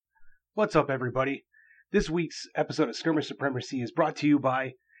What's up, everybody? This week's episode of Skirmish Supremacy is brought to you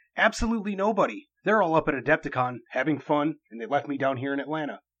by absolutely nobody. They're all up at Adepticon, having fun, and they left me down here in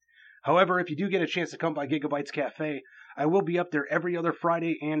Atlanta. However, if you do get a chance to come by Gigabytes Cafe, I will be up there every other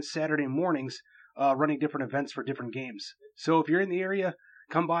Friday and Saturday mornings running different events for different games. So if you're in the area,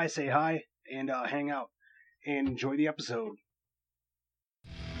 come by, say hi, and hang out, and enjoy the episode.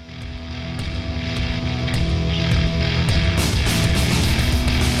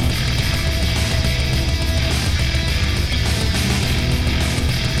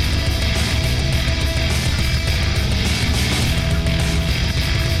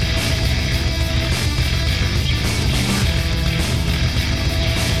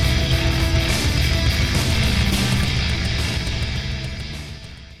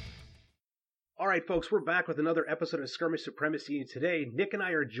 Alright folks, we're back with another episode of Skirmish Supremacy, and today Nick and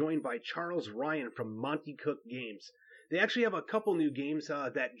I are joined by Charles Ryan from Monte Games. They actually have a couple new games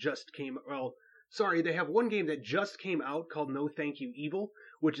that just came, they have one game that just came out called No Thank You Evil,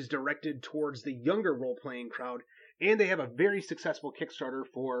 which is directed towards the younger role-playing crowd, and they have a very successful Kickstarter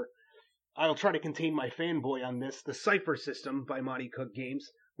for, I'll try to contain my fanboy on this, the Cypher system by Monte Games,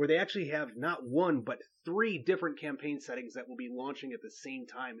 where they actually have not one, but 3 different campaign settings that will be launching at the same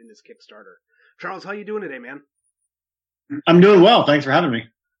time in this Kickstarter. Charles, how you doing today, man? I'm doing well. Thanks for having me.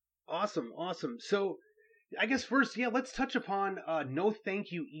 Awesome. So, I guess first, let's touch upon No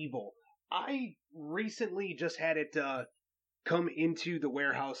Thank You Evil. I recently just had it come into the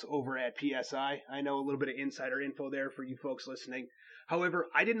warehouse over at PSI. I know a little bit of insider info there for you folks listening. However,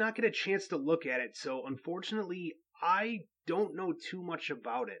 I did not get a chance to look at it, so unfortunately, I don't know too much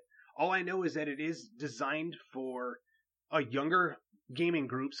about it. All I know is that it is designed for a younger gaming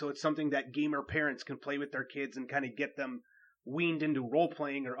group, so it's something that gamer parents can play with their kids and kind of get them weaned into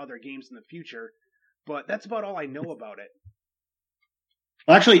role-playing or other games in the future. But that's about all I know about it.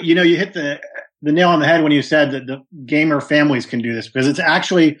 Well, actually, you hit the nail on the head when you said that the gamer families can do this, because it's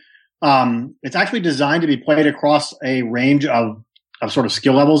actually designed to be played across a range of sort of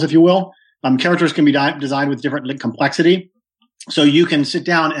skill levels, if you will. Characters can be designed with different complexity, so you can sit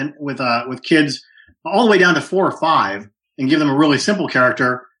down and with kids all the way down to 4 or 5 and give them a really simple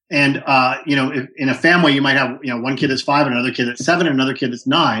character. And, if in a family, you might have, one kid that's 5 and another kid that's 7 and another kid that's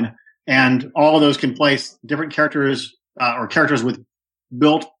 9. And all of those can place different characters, or characters with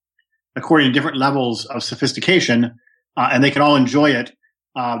built according to different levels of sophistication. And they can all enjoy it.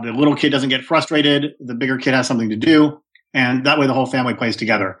 The little kid doesn't get frustrated. The bigger kid has something to do. And that way the whole family plays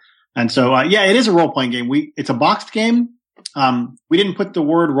together. And so, it is a role-playing game. It's a boxed game. We didn't put the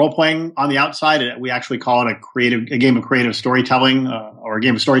word role-playing on the outside. We actually call it a game of creative storytelling, or a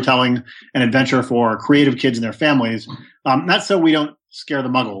game of storytelling and adventure for creative kids and their families. Not so we don't scare the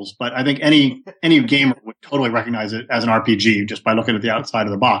muggles, but I think any gamer would totally recognize it as an RPG just by looking at the outside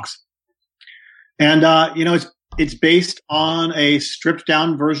of the box. And, it's based on a stripped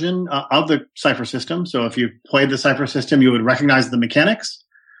down version of the Cypher system. So if you played the Cypher system, you would recognize the mechanics.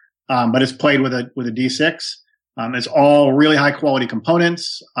 But it's played with a D6. It's all really high quality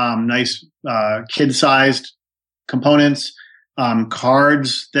components, nice, kid-sized components,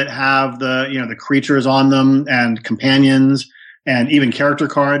 cards that have the creatures on them and companions and even character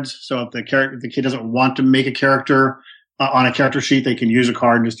cards. So if the kid doesn't want to make a character on a character sheet, they can use a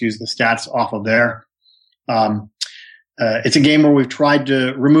card and just use the stats off of there. It's a game where we've tried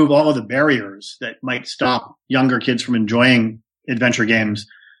to remove all of the barriers that might stop younger kids from enjoying adventure games.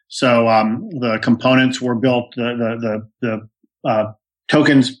 So, the components were built, the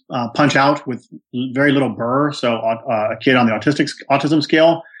tokens, punch out with very little burr. So, a kid on the autism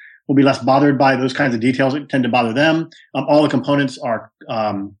scale will be less bothered by those kinds of details that tend to bother them. All the components are,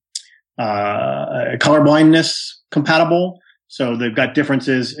 color blindness compatible. So they've got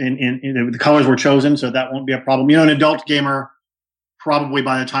differences in the colors were chosen. So that won't be a problem. An adult gamer, probably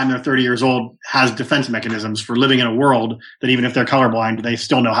by the time they're 30 years old, has defense mechanisms for living in a world that even if they're colorblind, they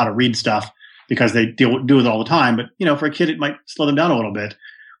still know how to read stuff because they do it all the time. But, for a kid, it might slow them down a little bit.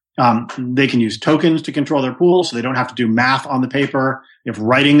 They can use tokens to control their pool, so they don't have to do math on the paper. If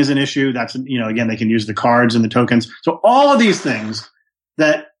writing is an issue, that's, again, they can use the cards and the tokens. So all of these things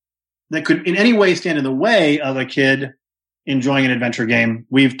that could in any way stand in the way of a kid enjoying an adventure game,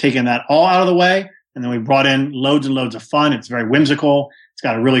 we've taken that all out of the way. And then we brought in loads and loads of fun. It's very whimsical. It's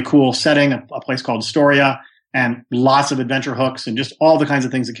got a really cool setting, a place called Storia, and lots of adventure hooks and just all the kinds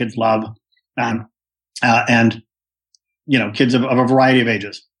of things that kids love. And kids of a variety of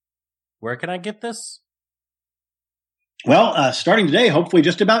ages. Where can I get this? Well, starting today, hopefully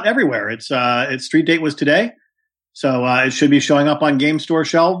just about everywhere. Its street date was today. So it should be showing up on game store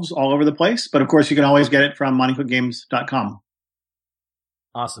shelves all over the place. But of course, you can always get it from montecookgames.com.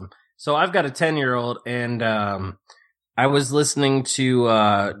 Awesome. So I've got a 10-year-old, and I was listening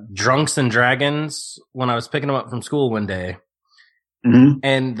to Drunks and Dragons when I was picking him up from school one day. Mm-hmm.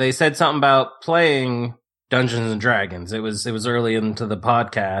 And they said something about playing Dungeons and Dragons. It was early into the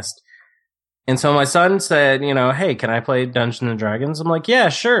podcast. And so my son said, hey, can I play Dungeons and Dragons? I'm like, yeah,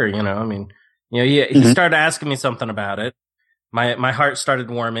 sure. He started asking me something about it. My heart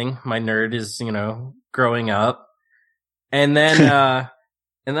started warming. My nerd is, growing up. And then,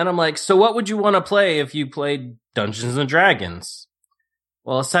 and then I'm like, so what would you want to play if you played Dungeons and Dragons?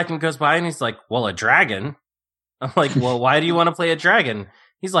 Well, a second goes by and he's like, well, a dragon. I'm like, well, why do you want to play a dragon?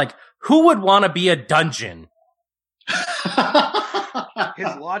 He's like, who would want to be a dungeon?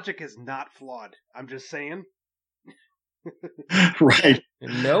 His logic is not flawed. I'm just saying. Right.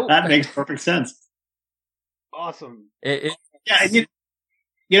 Nope. That makes perfect sense. Awesome.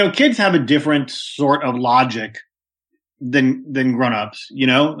 Yeah, kids have a different sort of logic than grown-ups,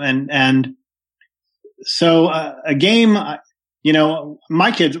 and so a game, I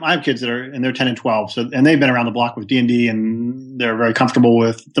have kids that are, and they're 10 and 12, and they've been around the block with D&D, and they're very comfortable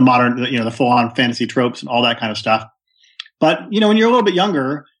with the modern, the full-on fantasy tropes and all that kind of stuff. But, when you're a little bit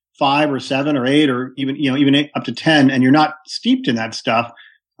younger, 5 or 7 or 8 or even up to 10, and you're not steeped in that stuff,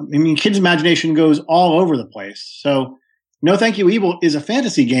 I mean, kids' imagination goes all over the place. So No Thank You Evil is a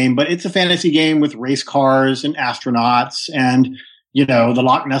fantasy game, but it's a fantasy game with race cars and astronauts and, the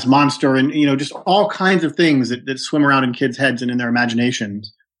Loch Ness Monster and, just all kinds of things that swim around in kids' heads and in their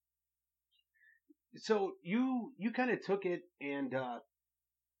imaginations. So you kind of took it and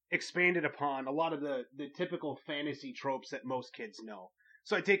expanded upon a lot of the typical fantasy tropes that most kids know.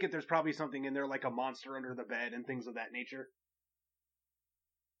 So I take it there's probably something in there like a monster under the bed and things of that nature.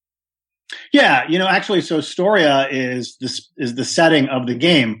 Yeah, actually, so Storia is the setting of the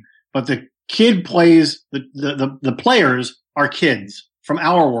game, but the kid plays the players are kids from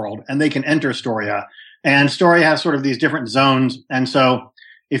our world, and they can enter Storia. And Storia has sort of these different zones, and so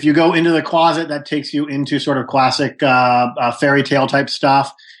if you go into the closet, that takes you into sort of classic fairy tale type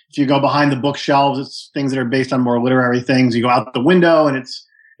stuff. If you go behind the bookshelves, it's things that are based on more literary things. You go out the window, and it's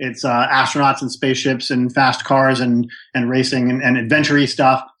astronauts and spaceships and fast cars and racing and adventure-y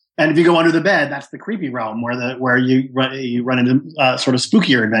stuff. And if you go under the bed, that's the creepy realm where you run into sort of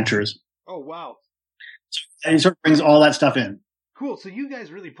spookier adventures. Oh, wow. And it sort of brings all that stuff in. Cool. So you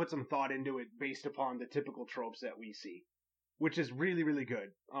guys really put some thought into it based upon the typical tropes that we see, which is really, really good.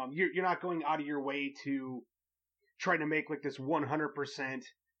 You're not going out of your way to try to make like this 100%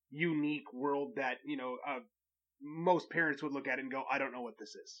 unique world that, most parents would look at it and go, I don't know what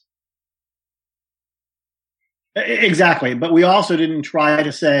this is. Exactly. But we also didn't try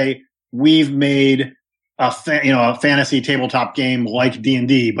to say we've made a fantasy tabletop game like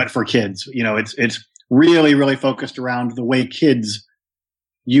D&D, but for kids. It's really, really focused around the way kids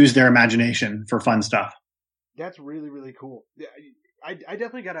use their imagination for fun stuff. That's really, really cool. I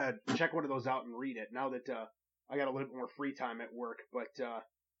definitely got to check one of those out and read it now that I got a little bit more free time at work. But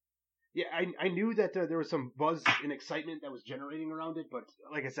yeah, I knew that there was some buzz and excitement that was generating around it. But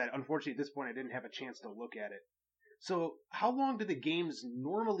like I said, unfortunately, at this point, I didn't have a chance to look at it. So how long do the games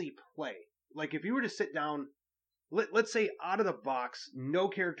normally play? Like if you were to sit down, let's say out of the box, no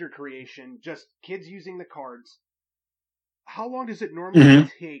character creation, just kids using the cards. How long does it normally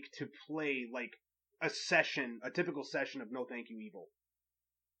take to play like a typical session of No Thank You Evil?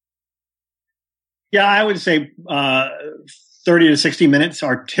 Yeah, I would say 30 to 60 minutes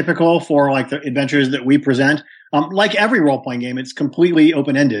are typical for like the adventures that we present. Like every role-playing game, it's completely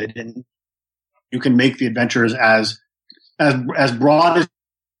open-ended, and you can make the adventures as broad as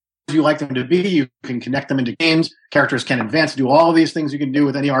you like them to be. You can connect them into games. Characters can advance, do all of these things you can do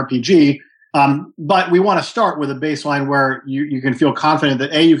with any RPG. But we want to start with a baseline where you can feel confident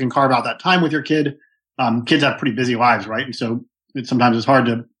that you can carve out that time with your kid. Kids have pretty busy lives, right? And so sometimes it's hard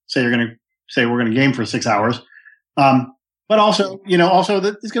to say we're going to game for 6 hours. But also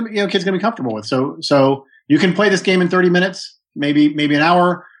that it's going to be, kids going to be comfortable with. So you can play this game in 30 minutes, maybe an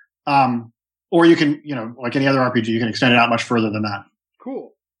hour. Or you can, like any other RPG, you can extend it out much further than that.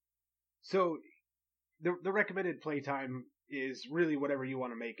 Cool. So the recommended playtime is really whatever you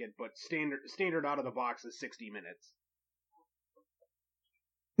want to make it, but standard out of the box is 60 minutes.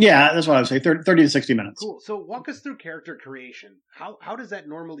 Yeah, that's what I would say, 30 to 60 minutes. Cool. So walk us through character creation. How does that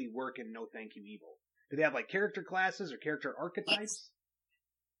normally work in No Thank You Evil? Do they have like character classes or character archetypes?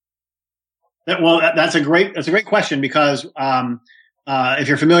 Well, that's a great question because if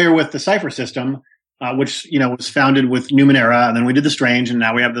you're familiar with the Cypher system, which was founded with Numenera, and then we did the Strange, and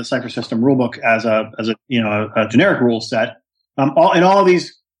now we have the Cypher system rulebook as a generic rule set. All of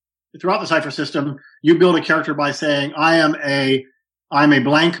these throughout the Cypher system, you build a character by saying, "I am a I'm a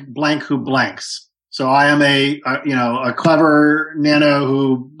blank who blanks. So I am a clever nano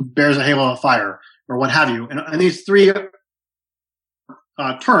who bears a halo of fire, or what have you. And these three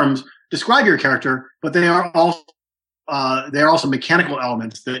terms describe your character, but they are also mechanical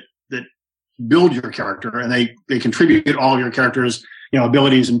elements that build your character, and they contribute all of your character's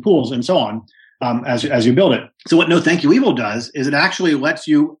abilities and pools and so on as you build it. So what No Thank You Evil does is it actually lets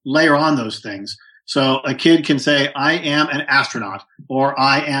you layer on those things. So a kid can say, I am an astronaut, or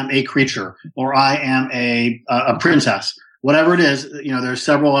I am a creature, or I am a princess. Whatever it is, there's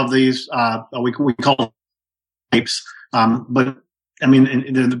several of these, we call them types. But I mean,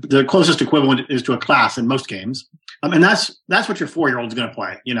 the closest equivalent is to a class in most games. And that's what your 4-year-old is going to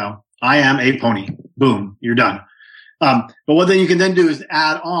play. I am a pony. Boom, you're done. But what then you can then do is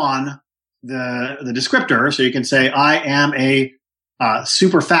add on the descriptor. So you can say, I am a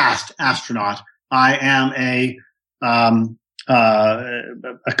super fast astronaut. I am a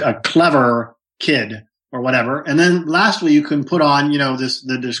clever kid, or whatever. And then lastly, you can put on,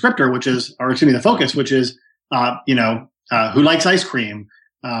 the descriptor, the focus, which is, who likes ice cream,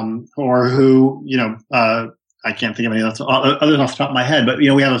 or who, I can't think of any others off the top of my head, but,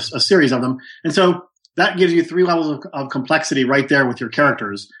 we have a series of them. And so that gives you 3 levels of complexity right there with your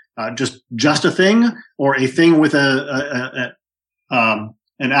characters. Just a thing, or a thing with an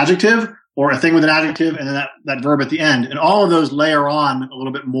adjective, or a thing with an adjective, and then that verb at the end. And all of those layer on a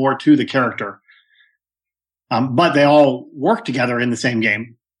little bit more to the character. But they all work together in the same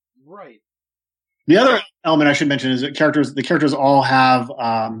game. Right. The other element I should mention is that the characters all have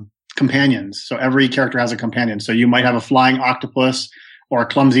companions. So every character has a companion. So you might have a flying octopus, or a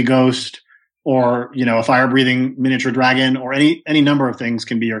clumsy ghost, or a fire-breathing miniature dragon, or any number of things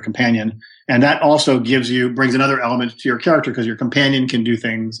can be your companion. And that also brings another element to your character, because your companion can do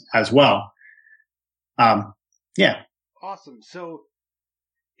things as well. Yeah. Awesome. So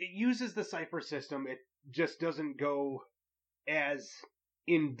it uses the Cypher system. It just doesn't go as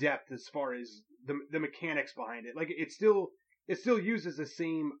in depth as far as the mechanics behind it. Like it still uses the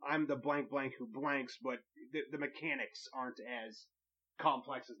same I'm the blank who blanks, but the mechanics aren't as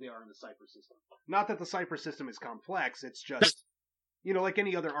complex as they are in the Cypher system. Not that the Cypher system is complex, it's just like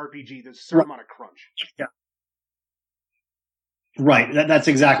any other RPG, there's a certain amount of crunch. Yeah. Right. That's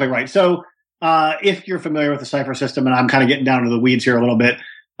exactly right. So if you're familiar with the Cypher system, and I'm kind of getting down to the weeds here a little bit,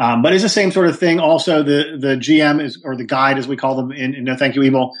 but it's the same sort of thing. Also, the GM or the guide, as we call them in No Thank You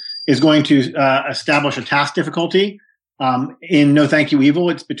Evil, is going to establish a task difficulty. In No Thank You Evil,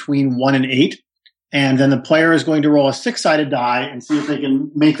 it's between 1 and 8. And then the player is going to roll a 6-sided die and see if they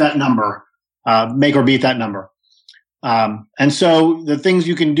can make that number, make or beat that number. And so the things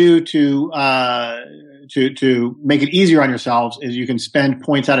you can do to make it easier on yourselves is you can spend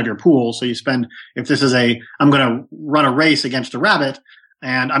points out of your pool. So you spend, if this is I'm going to run a race against a rabbit,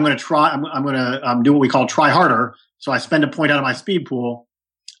 and I'm going to do what we call try harder. So I spend a point out of my speed pool.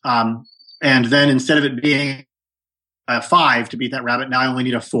 And then instead of it being a 5 to beat that rabbit, now I only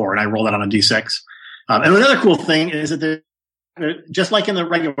need a 4, and I roll that on a D6. And another cool thing is that just like in the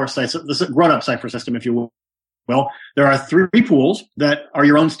regular the grown-up Cypher system, if you will, there are 3 pools that are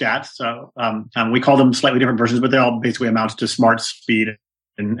your own stats. So we call them slightly different versions, but they all basically amount to smart, speed,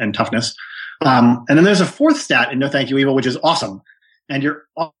 and toughness. And then there's a 4th stat in No Thank You Evil, which is awesome. And your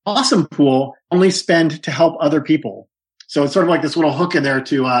awesome pool only spend to help other people. So it's sort of like this little hook in there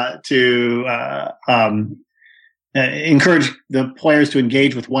to encourage the players to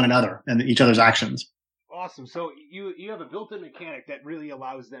engage with one another and each other's actions. Awesome. So you have a built-in mechanic that really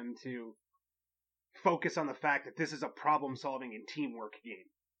allows them to focus on the fact that this is a problem-solving and teamwork game.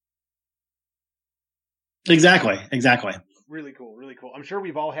 Exactly. Really cool. I'm sure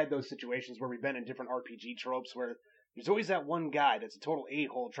we've all had those situations where we've been in different RPG tropes where there's always that one guy that's a total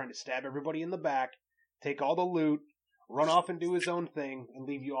a-hole trying to stab everybody in the back, take all the loot, run off and do his own thing, and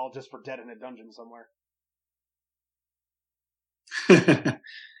leave you all just for dead in a dungeon somewhere.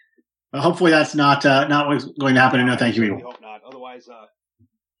 Well, hopefully that's not what's going to happen in No Thank You Evil. I hope not. Otherwise,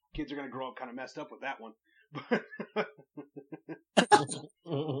 kids are going to grow up kind of messed up with that one.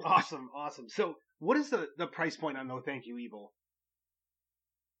 Awesome. So, what is the price point on No Thank You Evil?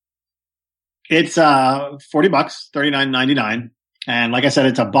 It's $40, $39.99, and like I said,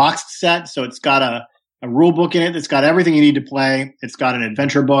 it's a boxed set, so it's got a rule book in it. It's got everything you need to play. It's got an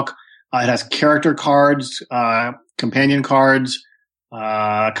adventure book. It has character cards, companion cards,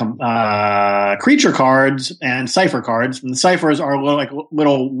 creature cards, and Cypher cards. And the Cyphers are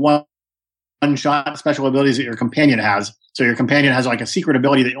little one-shot special abilities that your companion has. So your companion has like a secret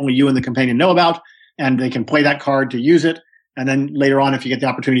ability that only you and the companion know about, and they can play that card to use it. And then later on, if you get the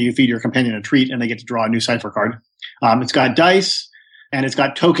opportunity, you feed your companion a treat, and they get to draw a new Cypher card. It's got dice. and it's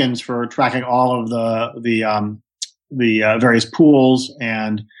got tokens for tracking all of the various pools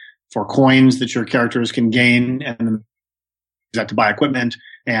and for coins that your characters can gain, and then you have to buy equipment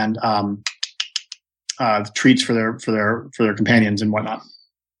and treats for their companions and whatnot.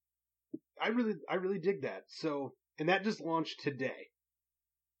 I really dig that. So, and that just launched today.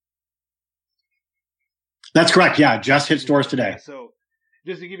 That's correct. Yeah, just hit stores today. So,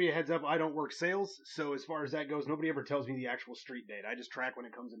 just to give you a heads up, I don't work sales, so as far as that goes, nobody ever tells me the actual street date. I just track when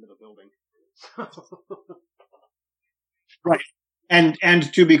it comes into the building. Right.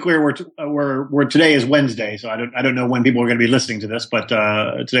 And to be clear, we're today is Wednesday, so I don't know when people are going to be listening to this, but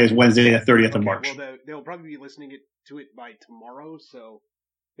today is Wednesday, the 30th of March. Well, they'll probably be listening to it by tomorrow, so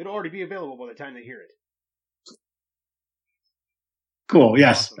it'll already be available by the time they hear it. Cool.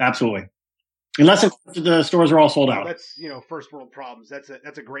 Yes, awesome. Absolutely. Unless the stores are all sold out. That's first world problems. That's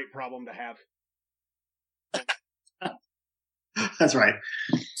a great problem to have. That's right.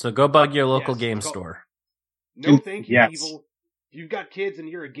 So go bug your local game store. No, thank you, yes. Evil. If you've got kids and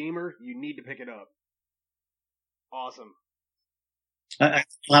you're a gamer, you need to pick it up. Awesome. I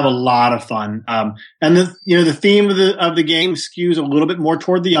have a lot of fun. And the theme of the game skews a little bit more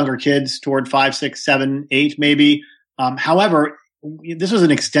toward the younger kids, toward 5, 6, 7, 8, maybe. However, this was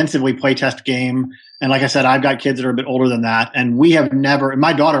an extensively playtest game. And like I said, I've got kids that are a bit older than that. And we have never,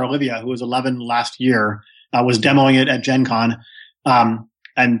 my daughter, Olivia, who was 11 last year, was demoing it at Gen Con.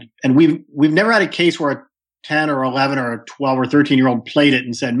 And we've never had a case where a 10 or 11 or a 12 or 13-year-old played it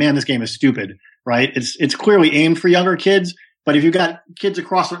and said, man, this game is stupid, right? It's clearly aimed for younger kids. But if you've got kids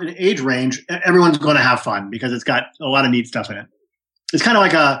across an age range, everyone's going to have fun because it's got a lot of neat stuff in it. It's kind of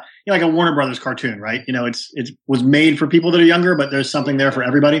like a Warner Brothers cartoon, right? It was made for people that are younger, but there's something there for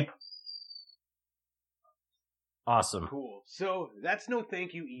everybody. Awesome. Cool. So that's no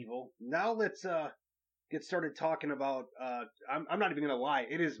thank you, Evil. Now let's get started talking about, I'm not even going to lie,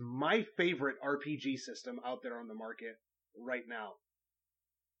 it is my favorite RPG system out there on the market right now.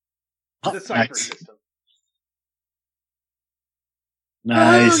 The Cypher system.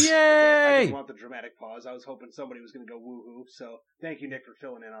 Nice. Oh, yay! I didn't want the dramatic pause. I was hoping somebody was going to go woohoo. So thank you, Nick, for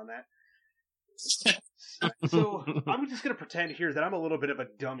filling in on that. So I'm just going to pretend here that I'm a little bit of a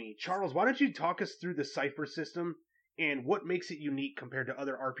dummy. Charles, why don't you talk us through the Cypher system and what makes it unique compared to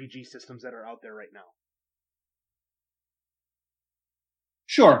other RPG systems that are out there right now?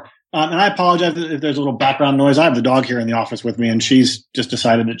 Sure. And I apologize if there's a little background noise. I have the dog here in the office with me, and she's just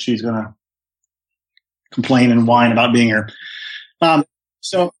decided that she's going to complain and whine about being here.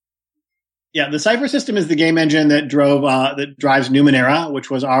 So the Cypher system is the game engine that drives Numenera, which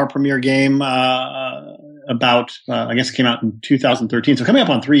was our premier game, I guess it came out in 2013. So coming up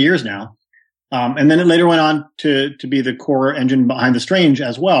on 3 years now. And then it later went on to be the core engine behind The Strange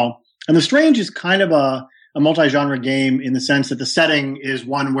as well. And The Strange is kind of a multi-genre game in the sense that the setting is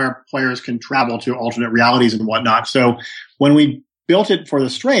one where players can travel to alternate realities and whatnot. So when we built it for The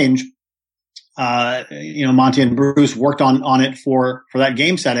Strange, Monte and Bruce worked on it for that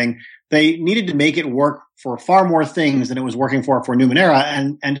game setting. They needed to make it work for far more things than it was working for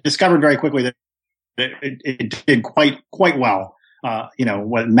Numenera, and discovered very quickly that it did quite well.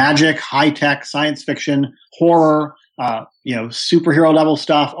 What magic, high tech, science fiction, horror, superhero level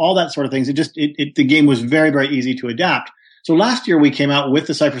stuff, all that sort of things. The game was very, very easy to adapt. So last year we came out with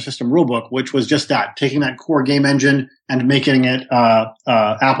the Cypher System rulebook, which was just that, taking that core game engine and making it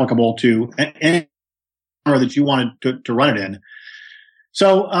applicable to any genre that you wanted to run it in.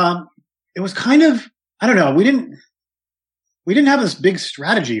 So it was kind of, I don't know, we didn't have this big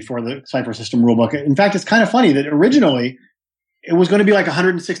strategy for the Cypher System rulebook. In fact, it's kind of funny that originally it was going to be like a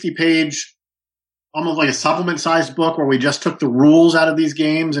 160-page, almost like a supplement-sized book where we just took the rules out of these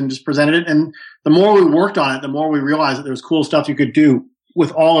games and just presented it. And the more we worked on it, the more we realized that there was cool stuff you could do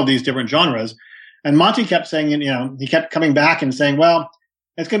with all of these different genres. And Monte kept saying, he kept coming back and saying, well,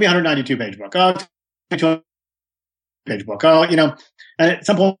 it's going to be a 192-page book. Oh, it's a 200-page book. Oh, and at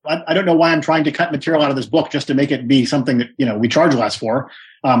some point, I don't know why I'm trying to cut material out of this book just to make it be something that, we charge less for.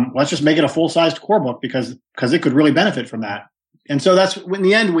 Let's just make it a full-sized core book because it could really benefit from that. And so that's, in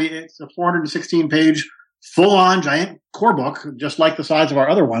the end, it's a 416-page, full-on giant core book, just like the size of our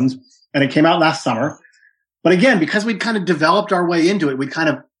other ones. And it came out last summer. But again, because we'd kind of developed our way into it, we'd kind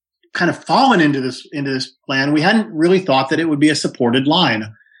of fallen into this plan. We hadn't really thought that it would be a supported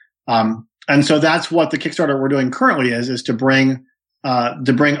line. And so that's what the Kickstarter we're doing currently is to bring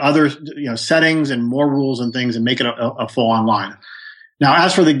other, settings and more rules and things and make it a full-on line. Now,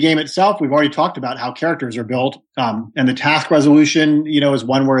 as for the game itself, we've already talked about how characters are built, and the task resolution, is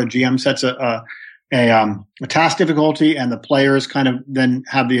one where a GM sets a task difficulty, and the players kind of then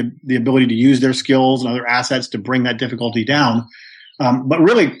have the ability to use their skills and other assets to bring that difficulty down. But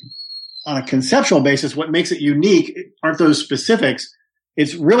really, on a conceptual basis, what makes it unique aren't those specifics.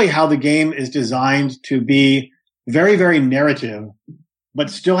 It's really how the game is designed to be very, very narrative, but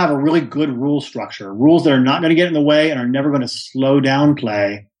still have a really good rule structure. Rules that are not going to get in the way and are never going to slow down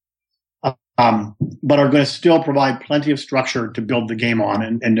play, but are going to still provide plenty of structure to build the game on,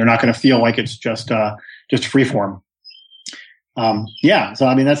 and they're not going to feel like it's just freeform. So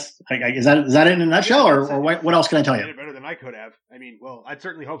I mean, is that it in a nutshell, or what else can I tell you? Better than I could have. I mean, well, I'd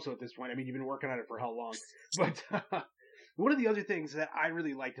certainly hope so at this point. I mean, you've been working on it for how long? But one of the other things that I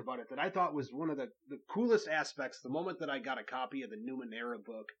really liked about it, that I thought was one of the coolest aspects, the moment that I got a copy of the Numenera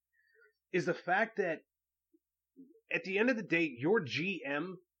book, is the fact that at the end of the day, your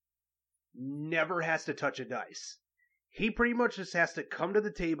GM never has to touch a dice. He pretty much just has to come to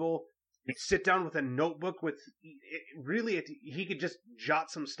the table, sit down with a notebook with, really, he could just jot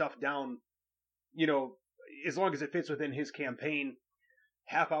some stuff down, as long as it fits within his campaign,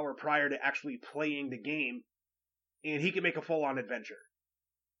 half hour prior to actually playing the game, and he can make a full-on adventure.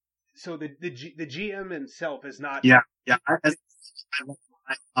 So the GM himself is not... Yeah.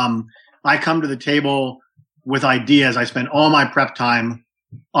 I come to the table with ideas. I spend all my prep time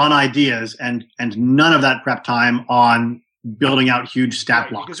on ideas and none of that prep time on building out huge stat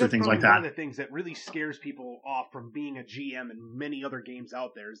blocks or things like that. One of the things that really scares people off from being a GM and many other games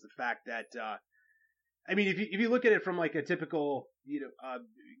out there is the fact that, I mean, if you look at it from like a typical,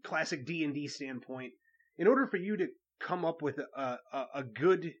 classic D&D standpoint, in order for you to come up with a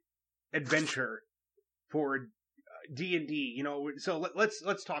good adventure for D&D, so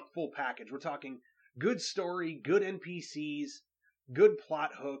let's talk full package. We're talking good story, good NPCs, good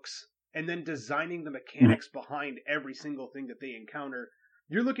plot hooks, and then designing the mechanics behind every single thing that they encounter.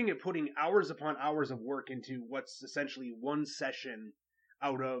 You're looking at putting hours upon hours of work into what's essentially one session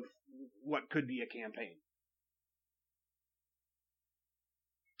out of what could be a campaign.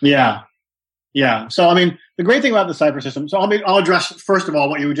 Yeah. So, I mean, the great thing about the Cypher system, so I'll address, first of all,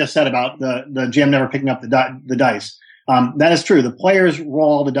 what you just said about the GM never picking up the dice. That is true. The players roll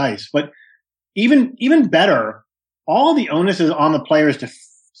all the dice. But even better, all the onus is on the players to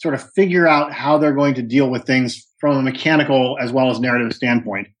sort of figure out how they're going to deal with things from a mechanical as well as narrative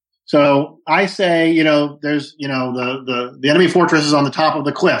standpoint. So I say, there's, the enemy fortress is on the top of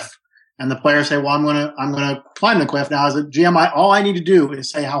the cliff. And the players say, well, I'm going to climb the cliff. Now, as a GM, all I need to do is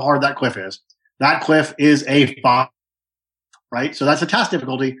say how hard that cliff is. That cliff is a 5, right? So that's a task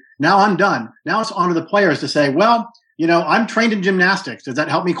difficulty. Now I'm done. Now it's on to the players to say, well, I'm trained in gymnastics. Does that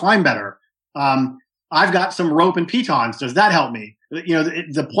help me climb better? I've got some rope and pitons. Does that help me?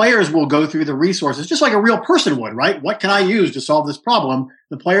 The players will go through the resources just like a real person would, right? What can I use to solve this problem?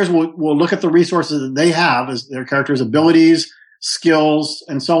 The players will look at the resources that they have as their characters' abilities, skills,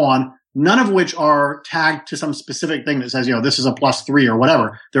 and so on, none of which are tagged to some specific thing that says, this is a +3 or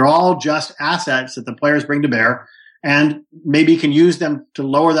whatever. They're all just assets that the players bring to bear and maybe can use them to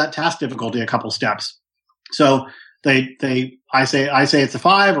lower that task difficulty a couple steps. So I say it's a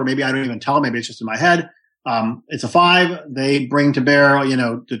 5, or maybe I don't even tell them. Maybe it's just in my head. It's a 5. They bring to bear,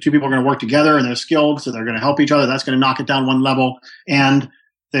 the two people are going to work together and they're skilled, so they're going to help each other. That's going to knock it down one level. And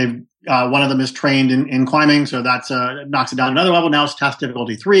they've, one of them is trained in climbing, so that's, knocks it down another level. Now it's task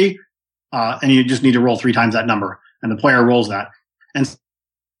difficulty 3. And you just need to roll 3 times that number, and the player rolls that. And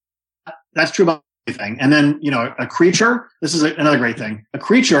that's true about everything. And then, a creature, this is another great thing. A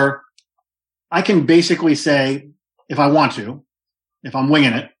creature, I can basically say, if I want to, if I'm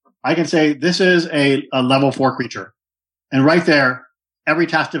winging it, I can say this is a level 4 creature. And right there, every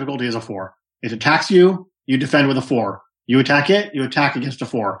task difficulty is a 4. It attacks you, you defend with a 4. You attack it, you attack against a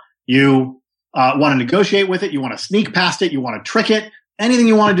 4. You want to negotiate with it, you want to sneak past it, you want to trick it, anything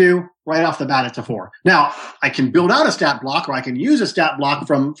you want to do, right off the bat, it's a 4. Now, I can build out a stat block, or I can use a stat block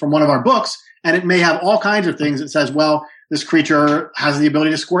from one of our books, and it may have all kinds of things that says, well, this creature has the ability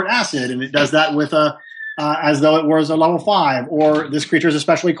to squirt acid, and it does that with as though it was a level 5, or this creature is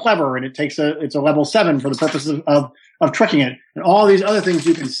especially clever, and it's a level 7 for the purposes of tricking it, and all these other things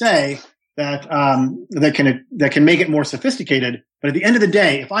you can say that can make it more sophisticated. But at the end of the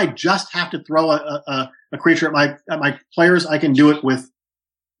day, if I just have to throw a creature at my players, I can do it with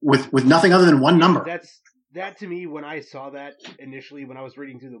nothing other than one number. That to me, when I saw that initially, when I was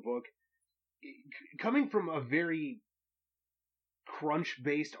reading through the book, coming from a very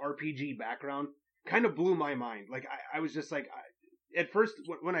crunch-based RPG background, kind of blew my mind. Like, I was just like, at first,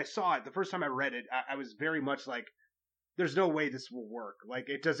 when I saw it, the first time I read it, I was very much like, there's no way this will work. Like,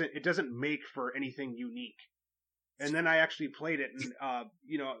 it doesn't make for anything unique. And then I actually played it, and,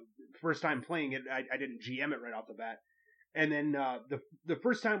 first time playing it, I didn't GM it right off the bat. And then the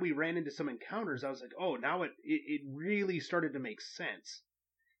first time we ran into some encounters, I was like, oh, now it really started to make sense.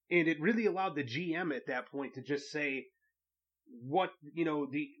 And it really allowed the GM at that point to just say what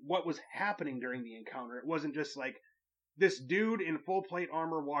was happening during the encounter. It wasn't just like this dude in full plate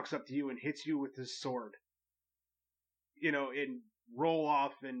armor walks up to you and hits you with his sword, and roll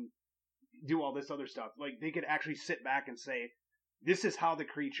off and do all this other stuff. Like, they could actually sit back and say, this is how the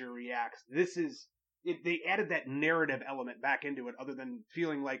creature reacts. This is it. They added that narrative element back into it, other than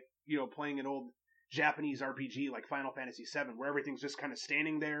feeling like playing an old Japanese RPG like Final Fantasy VII, where everything's just kind of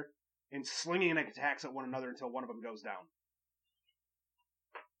standing there and slinging attacks at one another until one of them goes down.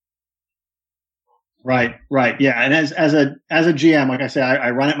 Right. Yeah. And as a GM, like I say,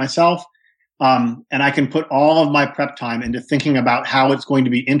 I run it myself. And I can put all of my prep time into thinking about how it's going to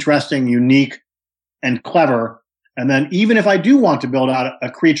be interesting, unique, and clever. And then even if I do want to build out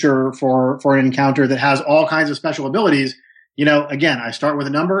a creature for an encounter that has all kinds of special abilities, again, I start with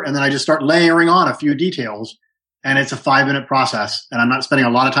a number and then I just start layering on a few details, and it's a 5-minute process. And I'm not spending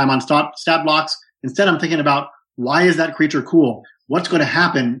a lot of time on stat blocks. Instead, I'm thinking about, why is that creature cool? What's going to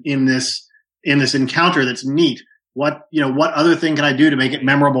happen in this encounter that's neat? What other thing can I do to make it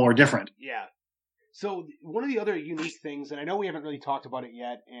memorable or different? Yeah. So one of the other unique things, and I know we haven't really talked about it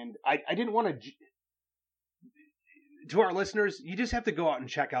yet, and I didn't want to our listeners, you just have to go out and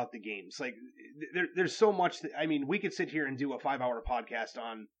check out the games. Like, there's so much we could sit here and do a 5-hour podcast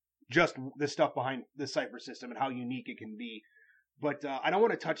on just the stuff behind the Cypher system and how unique it can be. But I don't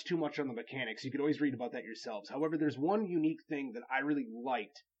want to touch too much on the mechanics. You could always read about that yourselves. However, there's one unique thing that I really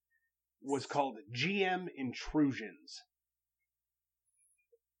liked, was called GM intrusions.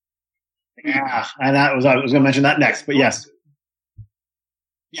 Yeah, and I was going to mention that next, but yes.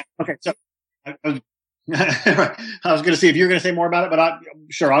 Yeah. Okay. So I was going to see if you were going to say more about it, but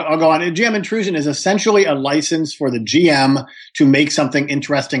I'll go on. GM intrusion is essentially a license for the GM to make something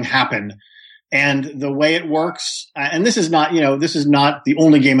interesting happen. And the way it works, and this is not the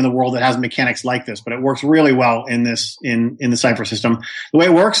only game in the world that has mechanics like this, but it works really well in the Cypher system. The way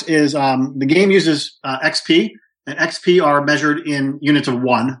it works is, the game uses XP, and XP are measured in units of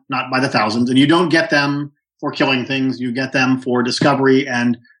 1, not by the thousands. And you don't get them for killing things. You get them for discovery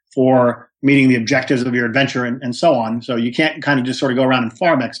and for meeting the objectives of your adventure and so on. So you can't kind of just sort of go around and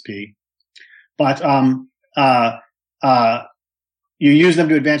farm XP. But, you use them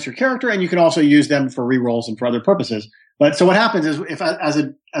to advance your character, and you can also use them for rerolls and for other purposes. But so what happens is, if as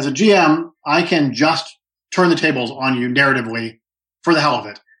a GM, I can just turn the tables on you narratively for the hell of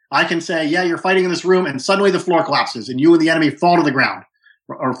it. I can say, yeah, you're fighting in this room, and suddenly the floor collapses, and you and the enemy fall to the ground,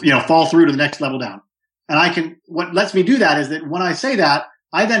 or fall through to the next level down. And what lets me do that is that when I say that,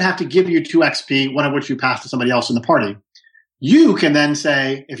 I then have to give you 2 XP, one of which you pass to somebody else in the party. You can then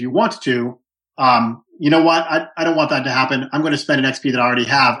say, if you want to, you know what? I don't want that to happen. I'm going to spend an XP that I already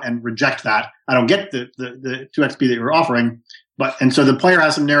have and reject that. I don't get the 2 XP that you're offering, and so the player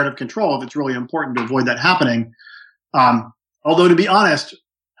has some narrative control if it's really important to avoid that happening. Although, to be honest,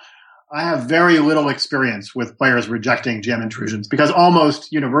 I have very little experience with players rejecting GM intrusions, because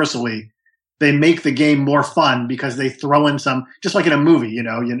almost universally they make the game more fun because they throw in some, just like in a movie,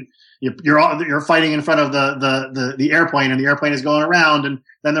 you're fighting in front of the airplane, and the airplane is going around, and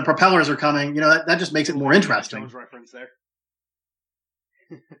then the propellers are coming. That just makes it more interesting. Jones reference there.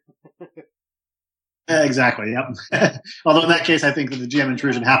 Exactly. Yep. Although in that case, I think that the GM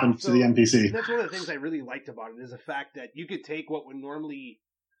intrusion happens to the NPC. That's one of the things I really liked about it, is the fact that you could take what would normally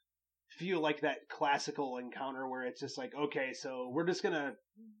feel like that classical encounter where it's just like, okay, so we're just gonna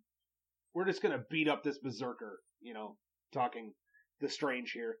beat up this berserker, talking the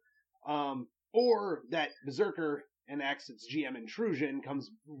strange here. Or that berserker enacts its GM intrusion, comes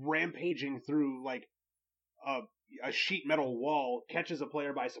rampaging through like a sheet metal wall, catches a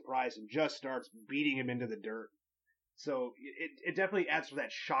player by surprise, and just starts beating him into the dirt. So it definitely adds to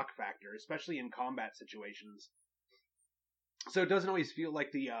that shock factor, especially in combat situations. So it doesn't always feel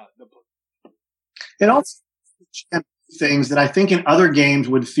like the It also things that I think in other games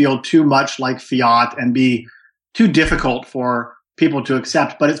would feel too much like Fiat and be too difficult for people to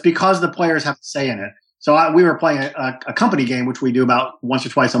accept, but it's because the players have to say in it. So we were playing a company game, which we do about once or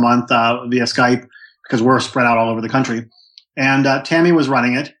twice a month via Skype, because we're spread out all over the country. And Tammy was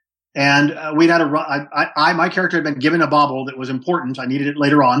running it, and we'd had a run. My character had been given a bauble that was important. I needed it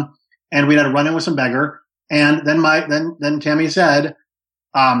later on, and we'd had a run in with some beggar. And then Tammy said,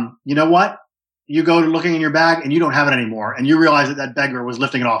 "You know what? You go to looking in your bag, and you don't have it anymore. And you realize that beggar was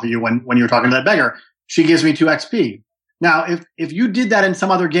lifting it off of you when you were talking to that beggar. She gives me 2 XP." Now, if you did that in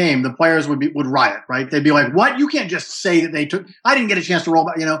some other game, the players would riot, right? They'd be like, "What? You can't just say that they took. I didn't get a chance to roll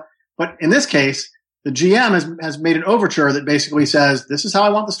back, But in this case, the GM has made an overture that basically says, this is how I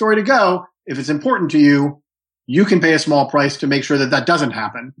want the story to go. If it's important to you, you can pay a small price to make sure that doesn't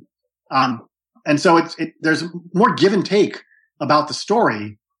happen. And so there's more give and take about the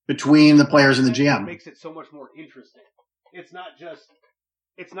story between the players and the GM. It makes it so much more interesting. It's not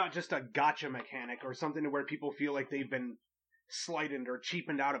just a gotcha mechanic or something to where people feel like they've been slighted or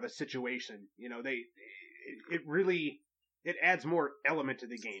cheapened out of a situation. It adds more element to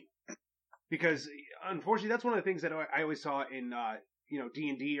the game. Because unfortunately, that's one of the things that I always saw in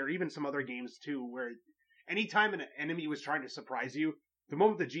D&D or even some other games too, where anytime an enemy was trying to surprise you, the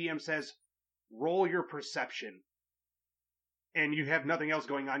moment the GM says, roll your perception, and you have nothing else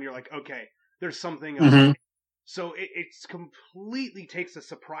going on, you're like, okay, there's something else. Mm-hmm. So it's completely takes the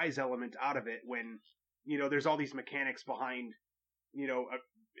surprise element out of it when, there's all these mechanics behind,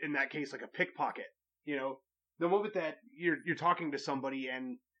 in that case, like a pickpocket. The moment that you're talking to somebody,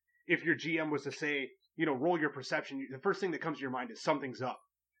 and if your GM was to say, roll your perception, the first thing that comes to your mind is something's up.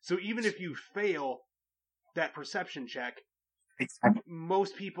 So even if you fail that perception check,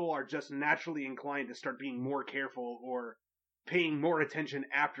 most people are just naturally inclined to start being more careful or paying more attention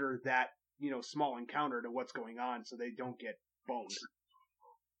after that, small encounter to what's going on so they don't get boned.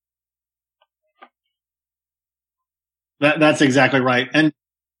 That's exactly right. And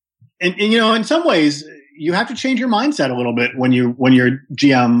in some ways, you have to change your mindset a little bit when you're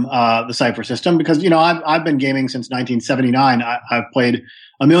GM the Cypher system, because I've been gaming since 1979. I've played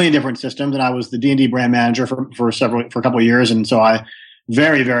a million different systems, and I was the D&D brand manager for a couple of years, and so I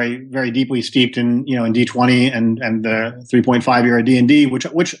very, very, very deeply steeped in in D20 and the 3.5 era D&D,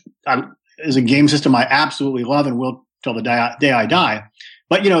 which is a game system I absolutely love and will till the day I die.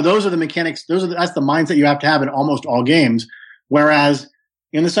 But those are the mechanics. That's the mindset you have to have in almost all games. Whereas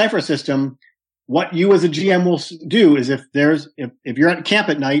in the Cypher system, what you as a GM will do is if you're at camp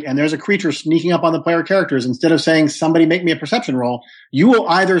at night and there's a creature sneaking up on the player characters, instead of saying, somebody make me a perception roll, you will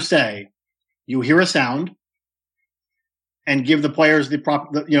either say, you hear a sound and give the players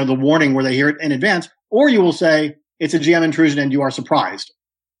the warning where they hear it in advance, or you will say, it's a GM intrusion and you are surprised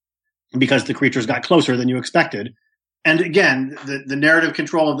because the creatures got closer than you expected. And again, the narrative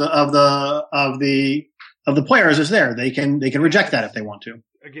control of the players is there. They can reject that if they want to.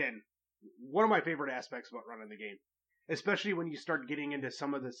 Again, one of my favorite aspects about running the game, especially when you start getting into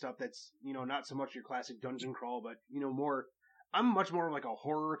some of the stuff that's, not so much your classic dungeon crawl, but, I'm much more like a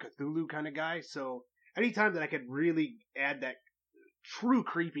horror Cthulhu kind of guy. So anytime that I could really add that true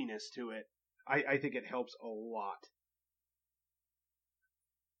creepiness to it, I think it helps a lot.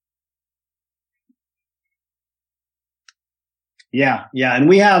 Yeah. And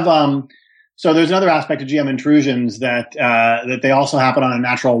we have, so there's another aspect of GM intrusions that they also happen on a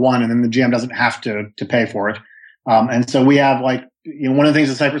natural one, and then the GM doesn't have to pay for it. And so we have one of the things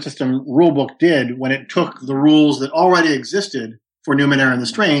the Cypher system rulebook did when it took the rules that already existed for Numenera and the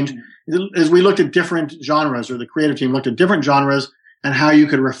Strange is we looked at different genres, or the creative team looked at different genres and how you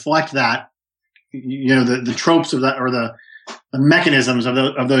could reflect that, the tropes of that, or the mechanisms of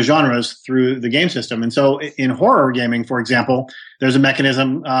those genres through the game system. And so in horror gaming, for example, there's a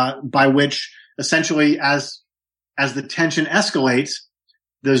mechanism by which essentially as the tension escalates,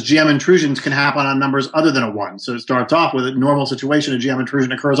 those GM intrusions can happen on numbers other than a 1. So it starts off with a normal situation, a GM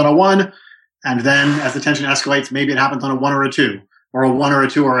intrusion occurs on a 1, and then as the tension escalates, maybe it happens on a 1 or a 2, or a 1 or a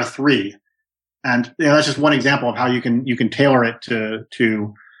 2 or a 3. And that's just one example of how you can tailor it to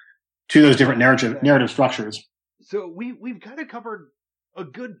those different narrative structures. So we've kind of covered a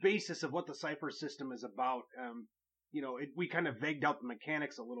good basis of what the Cypher system is about. We kind of vagued out the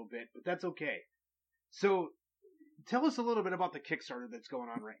mechanics a little bit, but that's okay. So tell us a little bit about the Kickstarter that's going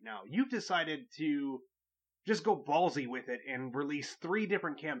on right now. You've decided to just go ballsy with it and release 3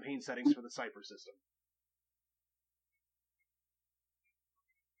 different campaign settings for the Cypher system.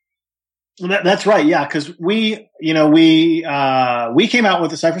 That's right, yeah, because we came out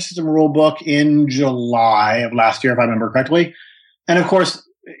with the Cypher system rulebook in July of last year, if I remember correctly, and of course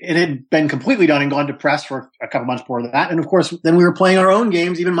it had been completely done and gone to press for a couple months before that, and of course then we were playing our own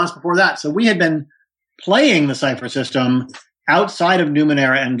games even months before that. So we had been playing the Cypher system outside of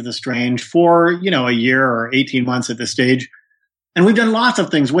Numenera and the Strange for a year or 18 months at this stage, and we've done lots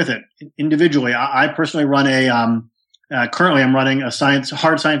of things with it individually. I personally run currently I'm running a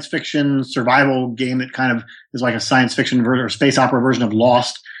hard science fiction survival game that kind of is like a science fiction or space opera version of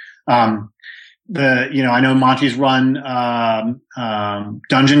Lost. I know Monte's run,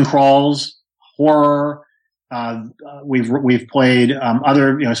 dungeon crawls, horror. We've played,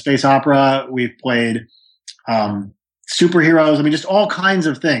 other, space opera. We've played, superheroes. I mean, just all kinds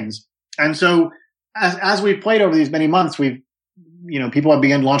of things. And so as we've played over these many months, we've people have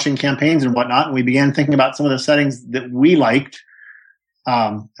begun launching campaigns and whatnot, and we began thinking about some of the settings that we liked,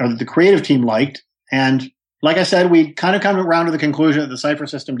 or that the creative team liked. And like I said, we kind of come around to the conclusion that the Cypher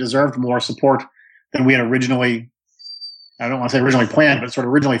system deserved more support than we had originally, I don't want to say originally planned, but sort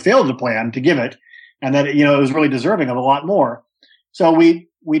of originally failed to plan to give it. And that, it was really deserving of a lot more. So we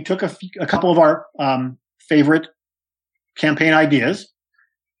took a couple of our favorite campaign ideas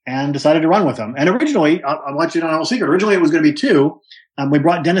and decided to run with them. And originally, I'll let you know a little secret. Originally, it was going to be 2. We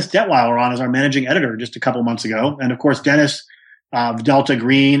brought Dennis Detweiler on as our managing editor just a couple months ago. And of course, Dennis, of Delta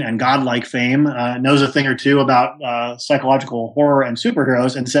Green and Godlike fame, knows a thing or two about psychological horror and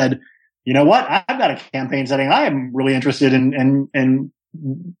superheroes, and said, you know what? I've got a campaign setting I am really interested in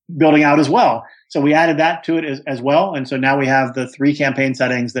building out as well. So we added that to it as well. And so now we have the 3 campaign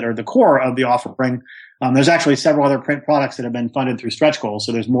settings that are the core of the offering. There's actually several other print products that have been funded through stretch goals.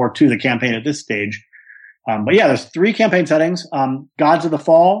 So there's more to the campaign at this stage. But yeah, there's 3 campaign settings. Gods of the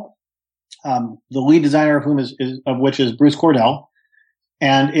Fall, the lead designer of whom of which is Bruce Cordell.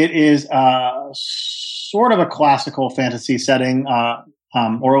 And it is, sort of a classical fantasy setting,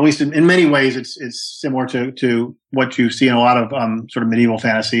 or at least in many ways, it's similar to what you see in a lot of, sort of medieval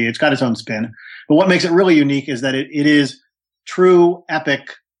fantasy. It's got its own spin. But what makes it really unique is that it is true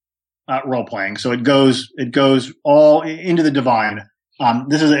epic, role playing. So it goes all into the divine.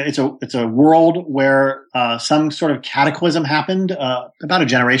 It's a world where, some sort of cataclysm happened, about a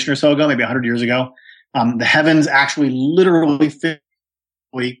generation or so ago, maybe 100 years ago. The heavens actually literally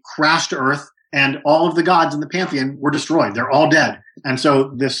crashed to earth, and all of the gods in the pantheon were destroyed. They're all dead. And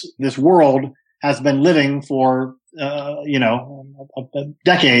so this world has been living for,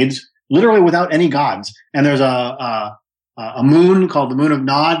 decades, literally without any gods. And there's a moon called the Moon of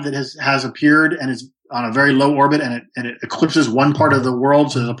Nod that has appeared and is on a very low orbit, and it eclipses one part of the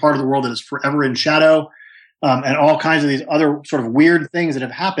world. So there's a part of the world that is forever in shadow, and all kinds of these other sort of weird things that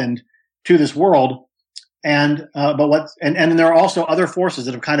have happened to this world. And then there are also other forces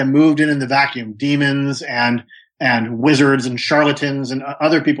that have kind of moved in the vacuum, demons and wizards and charlatans and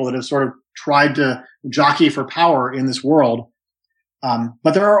other people that have sort of tried to jockey for power in this world.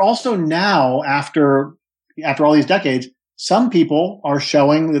 But there are also now, after all these decades, some people are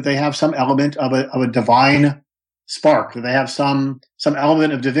showing that they have some element of a divine spark, that they have some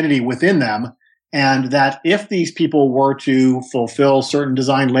element of divinity within them. And that if these people were to fulfill certain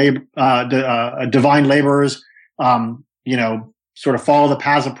divine labors, sort of follow the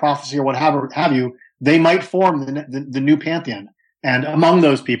paths of prophecy or what have you, they might form the new pantheon. And among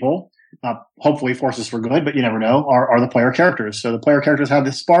those people, hopefully forces for good, but you never know, are the player characters. So the player characters have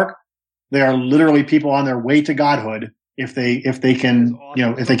this spark. They are literally people on their way to godhood if they can,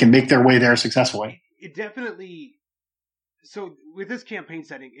 awesome. If they can make their way there successfully. It definitely. So with this campaign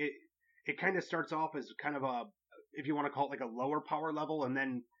setting, it kind of starts off as kind of a, if you want to call it like a lower power level, and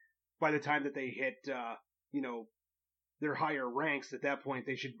then by the time that they hit, their higher ranks, at that point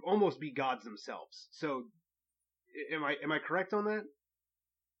they should almost be gods themselves. So, am I correct on that?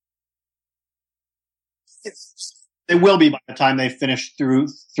 They will be by the time they finish through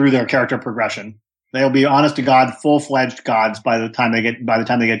their character progression. They'll be honest to God, full-fledged gods by the time they get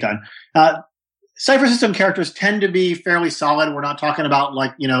done. Cypher system characters tend to be fairly solid. We're not talking about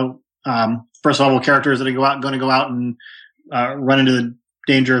first level characters that are going to go out and run into the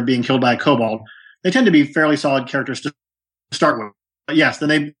danger of being killed by a kobold. They tend to be fairly solid characters to start with. But yes, then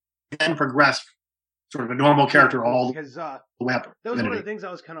they progress sort of a normal character all the way up. That was one of the things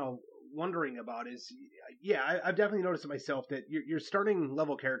I was kind of wondering about is, I've definitely noticed it myself that your starting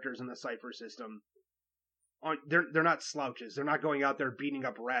level characters in the Cypher system, they're not slouches. They're not going out there beating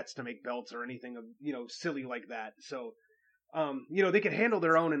up rats to make belts or anything of silly like that. So they can handle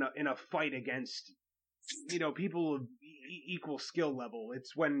their own in a fight against people of equal skill level.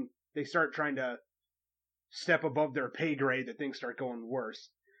 It's when they start trying to step above their pay grade that things start going worse.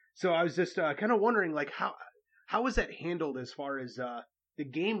 So I was just kind of wondering, like, how is that handled as far as the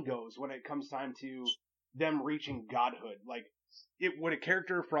game goes when it comes time to them reaching godhood? Like, would a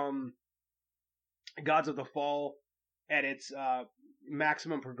character from Gods of the Fall at its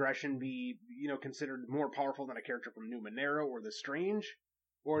maximum progression be considered more powerful than a character from Numenera or The Strange,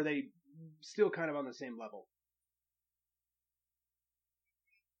 or are they still kind of on the same level?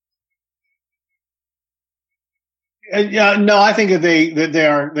 I think that they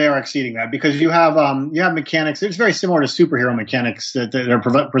are exceeding that, because you have mechanics. It's very similar to superhero mechanics that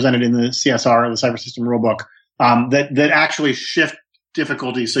are presented in the CSR, the Cypher System rulebook, that actually shift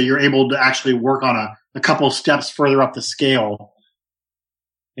difficulty, so you're able to actually work on a couple steps further up the scale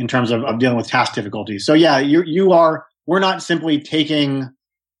in terms of dealing with task difficulty. So yeah, we're not simply taking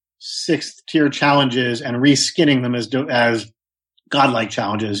 6th tier challenges and reskinning them as godlike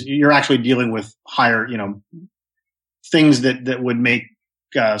challenges. You're actually dealing with higher, things that would make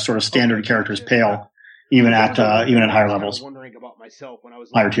sort of standard characters pale, even at higher levels. I was wondering about myself when I was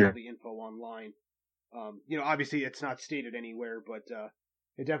higher looking tier. at the info online. Obviously it's not stated anywhere, but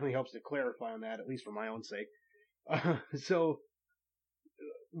it definitely helps to clarify on that, at least for my own sake. So,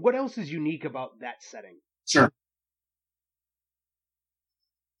 what else is unique about that setting? Sure.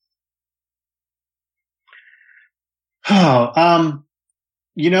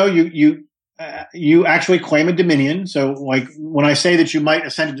 You actually claim a dominion. So, like when I say that you might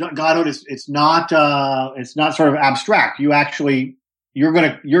ascend to godhood, it's not sort of abstract. You're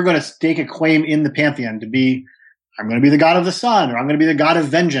gonna stake a claim in the pantheon to be. I'm going to be the god of the sun, or I'm going to be the god of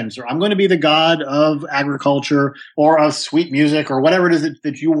vengeance, or I'm going to be the god of agriculture, or of sweet music, or whatever it is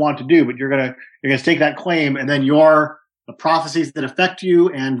that you want to do. But you're going to stake that claim, and then the prophecies that affect you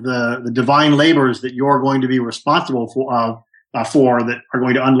and the divine labors that you're going to be responsible for that are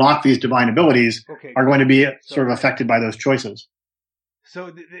going to unlock these divine abilities are going to be sort of affected by those choices.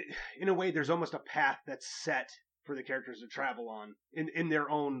 So, in a way, there's almost a path that's set for the characters to travel on in their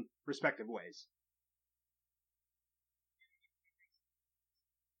own respective ways.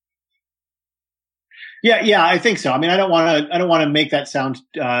 Yeah, I think so. I mean, I don't want to make that sound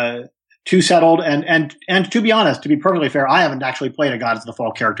too settled. And to be honest, to be perfectly fair, I haven't actually played a Gods of the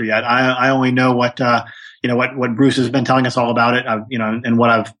Fall character yet. I only know what Bruce has been telling us all about it, and what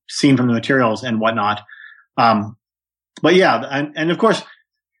I've seen from the materials and whatnot. But yeah, and of course,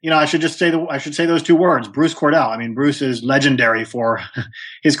 I should say those two words, Bruce Cordell. I mean, Bruce is legendary for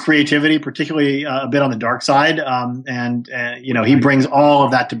his creativity, particularly a bit on the dark side. He brings all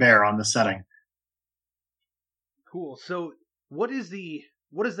of that to bear on the setting. Cool. So, what is the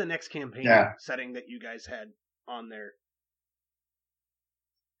next campaign setting that you guys had on there?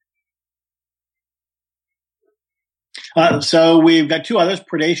 So we've got two others,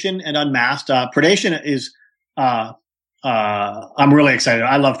 Predation and Unmasked. Predation is, I'm really excited.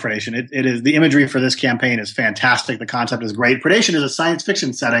 I love Predation. It is, the imagery for this campaign is fantastic. The concept is great. Predation is a science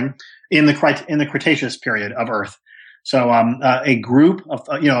fiction setting in the Cretaceous period of Earth. So, a group of,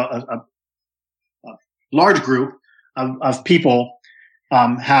 a large group of people,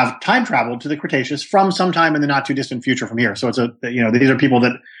 have time traveled to the Cretaceous from sometime in the not too distant future from here. So these are people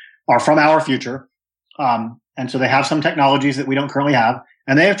that are from our future. And so they have some technologies that we don't currently have,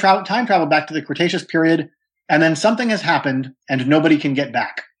 and they have time traveled back to the Cretaceous period. And then something has happened and nobody can get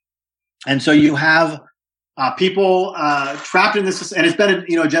back. And so you have, people, trapped in this, and it's been,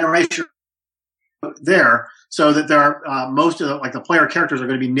 a generation there, so that there are, most of the player characters are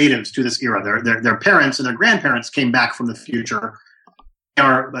going to be natives to this era. Their parents and their grandparents came back from the future.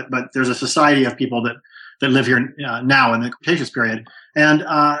 But there's a society of people that live here now in the Cretaceous period. And,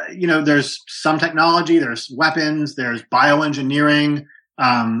 there's some technology, there's weapons, there's bioengineering.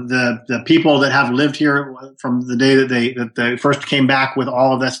 The people that have lived here from the day that they first came back with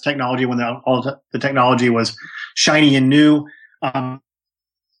all of this technology, when all the technology was shiny and new,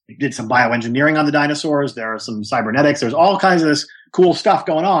 did some bioengineering on the dinosaurs. There are some cybernetics. There's all kinds of this cool stuff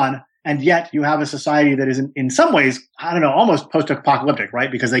going on. And yet you have a society that is in some ways, I don't know, almost post-apocalyptic,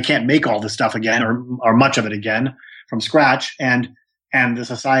 right? Because they can't make all this stuff again or much of it again from scratch. And the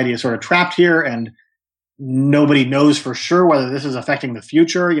society is sort of trapped here, and nobody knows for sure whether this is affecting the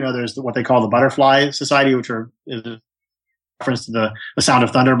future. There's what they call the Butterfly Society, which is a reference to the Sound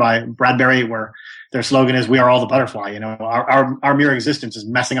of Thunder by Bradbury, where their slogan is, "We are all the butterfly." Our mere existence is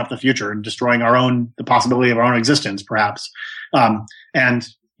messing up the future and destroying the possibility of our own existence, perhaps.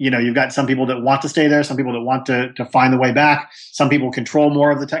 You've got some people that want to stay there, some people that want to find the way back. Some people control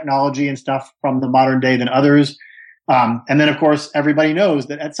more of the technology and stuff from the modern day than others. And then, of course, everybody knows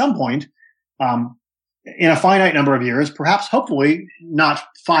that at some point, in a finite number of years, perhaps hopefully not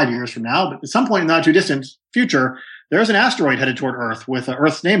 5 years from now, but at some point in the not too distant future, there's an asteroid headed toward Earth with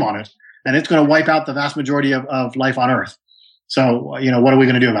Earth's name on it, and it's going to wipe out the vast majority of life on Earth. So, what are we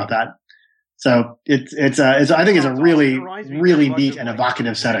going to do about that? So I think it's a really, really neat and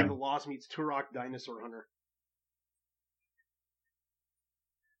evocative setting. The Lost meets Turok Dinosaur Hunter.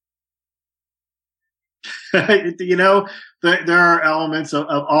 There are elements of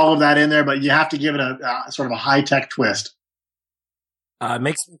all of that in there, but you have to give it a sort of a high-tech twist. It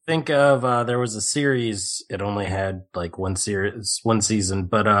makes me think of, there was a series, it only had one season,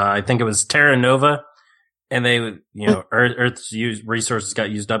 but I think it was Terra Nova, and they, Earth's resources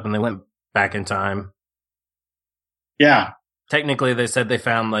got used up and they went back in time. Yeah. Technically, they said they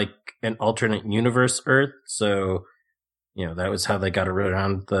found an alternate universe Earth, so, that was how they got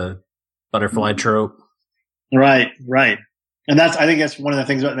around the butterfly trope. Right. And I think that's one of the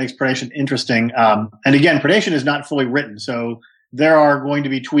things that makes Predation interesting. And again, Predation is not fully written, so there are going to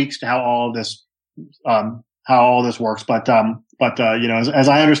be tweaks to how all this works. But as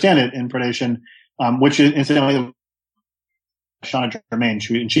I understand it in Predation, which is incidentally Shauna Germain,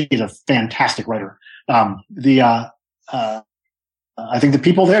 she's a fantastic writer. I think the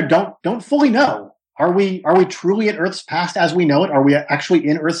people there don't fully know. Are we truly at Earth's past as we know it? Are we actually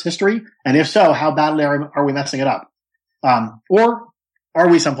in Earth's history? And if so, how badly are we messing it up? Or are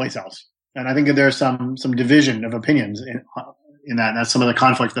we someplace else? And I think that there's some division of opinions in that. And that's some of the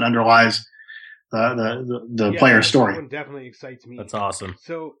conflict that underlies the player's story. That one definitely excites me. That's awesome.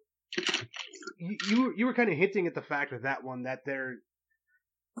 So you were kind of hinting at the fact with that one that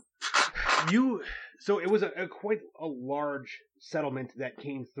so it was a quite a large settlement that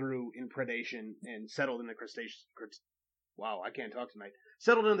came through in Predation and settled in the crustaceans. Wow, I can't talk tonight.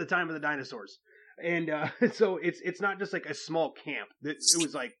 Settled in the time of the dinosaurs, and so it's not just like a small camp. It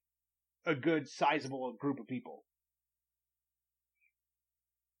was like a good sizable group of people.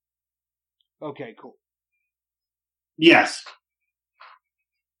 Okay, cool. Yes.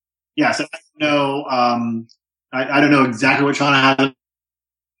 I know. I don't know exactly what Shauna has.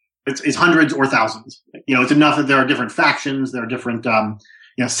 It's hundreds or thousands. It's enough that there are different factions. There are different.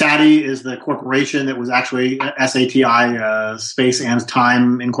 SATI is the corporation that was actually SATI, Space and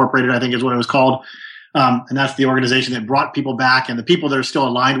Time Incorporated, I think is what it was called. And that's the organization that brought people back. And the people that are still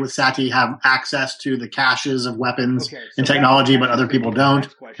aligned with SATI have access to the caches of weapons and technology, but other people don't,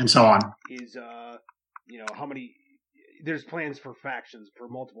 and so on. Is how many? There's plans for factions, for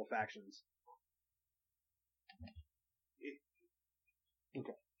multiple factions.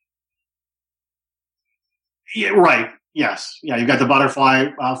 Okay. Yeah, right. Yes. Yeah, you've got the butterfly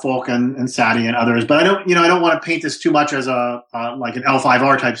folk and SATI and others, but I don't want to paint this too much as a like an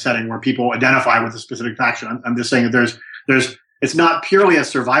L5R type setting where people identify with a specific faction. I'm just saying that it's not purely a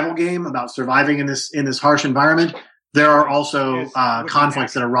survival game about surviving in this harsh environment. There are also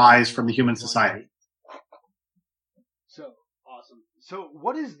conflicts that arise from the human society. So awesome. So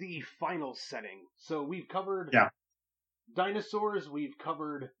what is the final setting? So we've covered dinosaurs, we've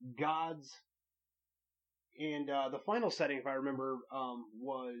covered gods. And the final setting, if I remember,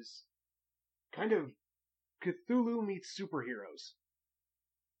 was kind of Cthulhu meets superheroes.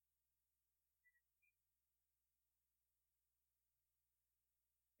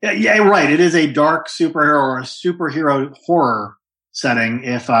 Yeah, right. It is a dark superhero or a superhero horror setting,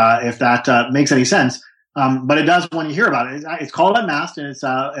 if that makes any sense. But it does when you hear about it. It's called Unmasked, and it's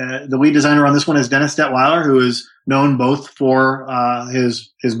the lead designer on this one is Dennis Detweiler, who is known both for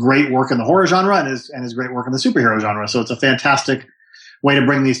his great work in the horror genre and his great work in the superhero genre. So it's a fantastic way to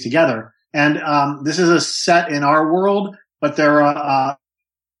bring these together. And this is a set in our world, but they're an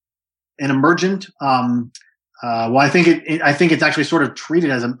emergent. I think it's actually sort of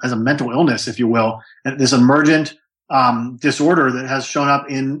treated as a mental illness, if you will. This emergent disorder that has shown up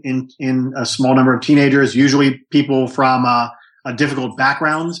in a small number of teenagers, usually people from difficult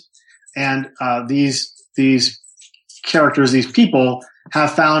backgrounds, and these characters, these people,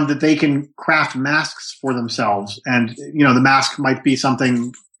 have found that they can craft masks for themselves. And the mask might be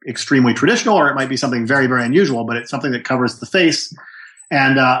something extremely traditional, or it might be something very, very unusual, but it's something that covers the face.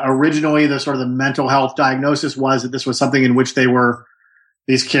 And originally, the sort of the mental health diagnosis was that this was something in which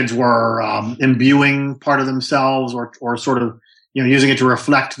these kids were imbuing part of themselves, or sort of using it to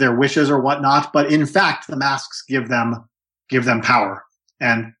reflect their wishes or whatnot. But in fact, the masks give them power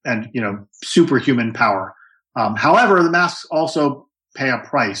and superhuman power. However, the masks also pay a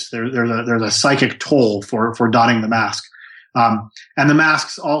price. There's a psychic toll for donning the mask, and the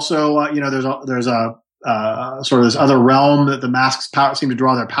masks also there's a sort of this other realm that the masks seem to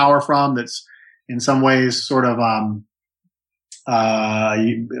draw their power from. That's in some ways sort of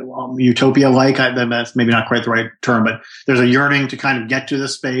utopia-like. That's maybe not quite the right term, but there's a yearning to kind of get to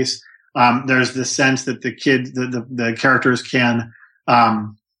this space. There's this sense that the characters can,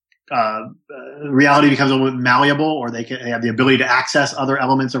 reality becomes a little bit malleable, or they have the ability to access other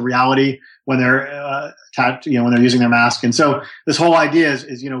elements of reality when they're when they're using their mask. And so this whole idea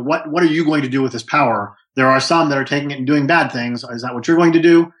is what are you going to do with this power? There are some that are taking it and doing bad things. Is that what you're going to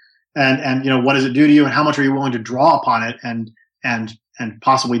do? And what does it do to you? And how much are you willing to draw upon it and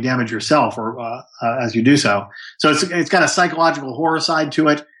possibly damage yourself or as you do so? So it's got a psychological horror side to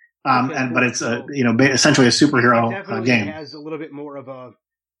it, but it's essentially a superhero game. It has a little bit more of a,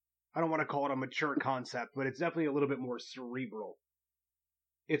 I don't want to call it a mature concept, but it's definitely a little bit more cerebral.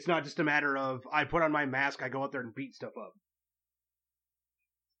 It's not just a matter of I put on my mask, I go out there and beat stuff up.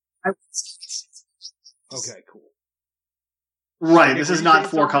 Okay, cool. Right, this is not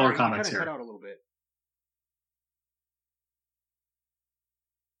 4-color comics here. Cut out a little bit.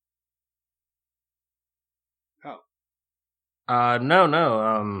 Oh.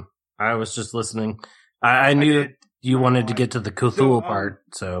 No. I was just listening. I knew you wanted to get to the Cthulhu part,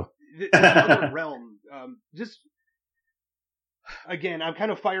 so. This other realm, just again, I'm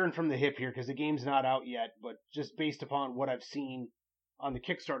kind of firing from the hip here because the game's not out yet, but just based upon what I've seen on the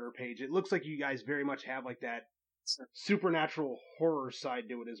Kickstarter page, it looks like you guys very much have like that supernatural horror side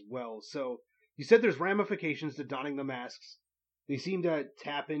to it as well. So you said there's ramifications to donning the masks. They seem to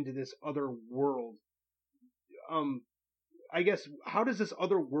tap into this other world. I guess, how does this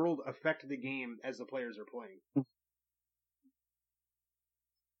other world affect the game as the players are playing?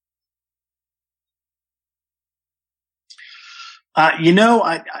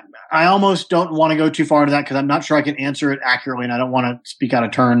 I almost don't want to go too far into that because I'm not sure I can answer it accurately, and I don't want to speak out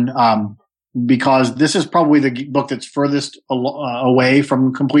of turn. Because this is probably the book that's furthest away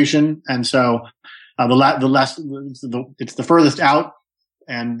from completion, and so it's the furthest out,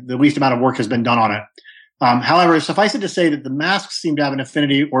 and the least amount of work has been done on it. However, suffice it to say that the masks seem to have an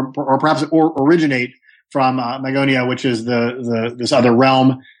affinity, or perhaps originate from Magonia, which is this other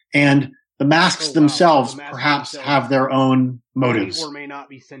realm, and the masks themselves perhaps have their own motives, or may not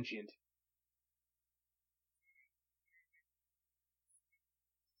be sentient.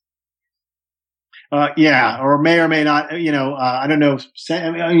 Or may or may not. I don't know.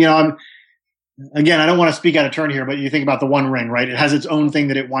 Again, I don't want to speak out of turn here, but you think about the One Ring, right? It has its own thing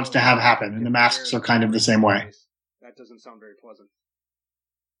that it wants to have happen, and the masks are kind of the same way. That doesn't sound very pleasant.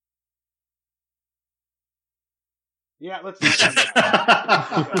 Yeah, let's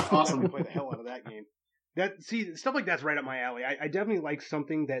awesome. Play the hell out of that game. Stuff like that's right up my alley. I definitely like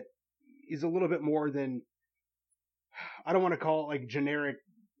something that is a little bit more than, I don't want to call it like generic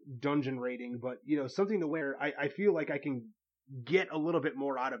dungeon raiding, but something to where I feel like I can get a little bit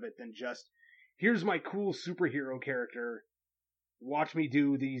more out of it than just, here's my cool superhero character, watch me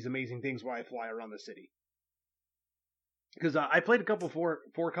do these amazing things while I fly around the city. Because I played a couple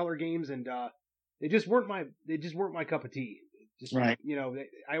four color games, and they just weren't my cup of tea. Just right.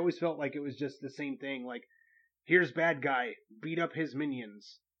 I always felt like it was just the same thing. Like, here's bad guy, beat up his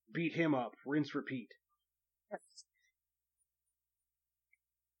minions, beat him up, rinse, repeat.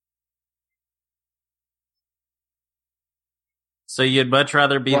 So you'd much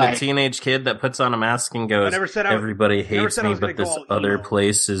rather be the teenage kid that puts on a mask and goes, everybody hates me, but this other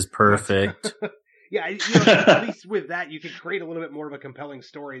place is perfect. Yeah, at least with that, you can create a little bit more of a compelling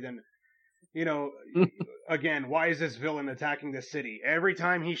story than, again, why is this villain attacking the city? Every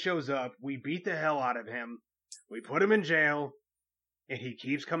time he shows up, we beat the hell out of him, we put him in jail, and he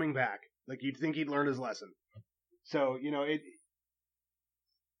keeps coming back. Like, you'd think he'd learned his lesson. So,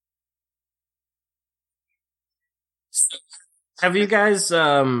 Have you guys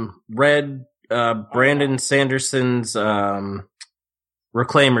read Brandon Sanderson's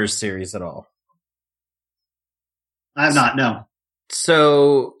Reclaimers series at all? I have not, no.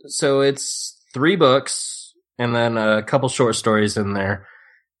 So it's 3 books and then a couple short stories in there.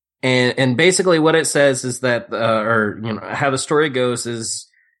 And basically what it says is that, how the story goes is,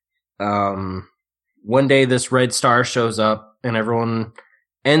 one day this red star shows up and everyone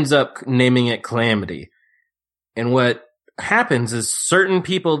ends up naming it Calamity. And what happens is certain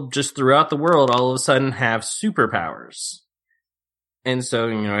people just throughout the world all of a sudden have superpowers. And so,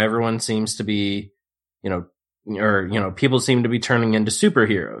 everyone seems to be, people seem to be turning into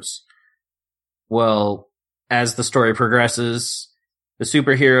superheroes. Well, as the story progresses, the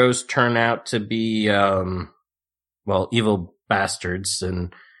superheroes turn out to be, evil bastards,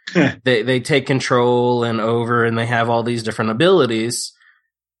 and they take control and they have all these different abilities.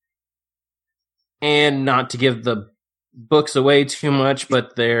 And not to give the books away too much,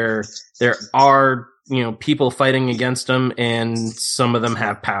 but there are, people fighting against them, and some of them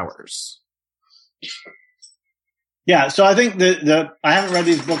have powers. Yeah, so I think I haven't read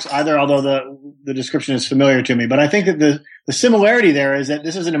these books either, although the description is familiar to me. But I think that the similarity there is that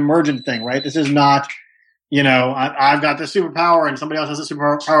this is an emergent thing, right? This is not, I've got this superpower and somebody else has a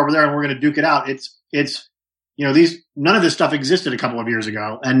superpower over there and we're going to duke it out. It's none of this stuff existed a couple of years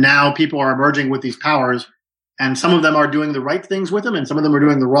ago, and now people are emerging with these powers, and some of them are doing the right things with them, and some of them are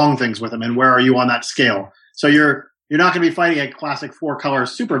doing the wrong things with them. And where are you on that scale? So you're not going to be fighting a classic 4-color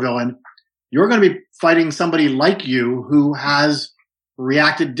supervillain. You're going to be fighting somebody like you who has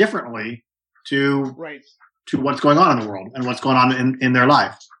reacted differently to what's going on in the world and what's going on in their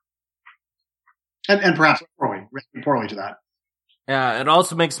life. And perhaps poorly to that. Yeah, it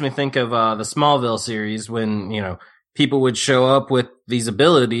also makes me think of the Smallville series when, people would show up with these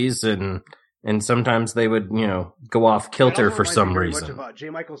abilities and sometimes they would, go off kilter for some reason. Much of, J.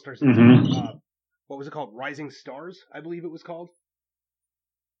 Michael Star's what was it called? Rising Stars, I believe it was called.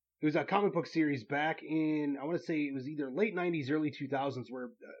 It was a comic book series back in, I want to say it was either late 90s, early 2000s, where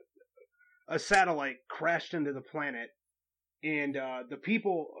a satellite crashed into the planet, and the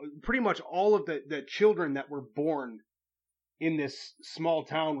people, pretty much all of the children that were born in this small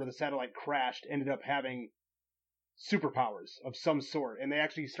town where the satellite crashed ended up having superpowers of some sort. And they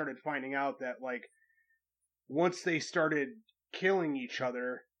actually started finding out that, like, once they started killing each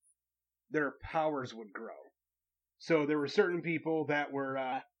other, their powers would grow. So there were certain people that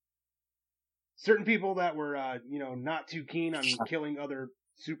were not too keen on killing other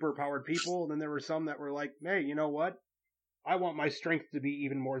super-powered people. And then there were some that were like, hey, you know what? I want my strength to be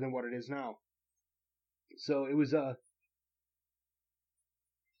even more than what it is now. So it was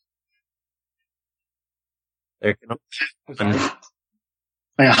There can like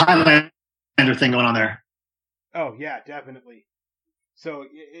a Highlander thing going on there. Oh yeah, definitely. So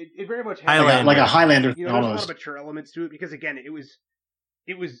it very much had like a Highlander thing. There's a lot of mature elements to it because again, it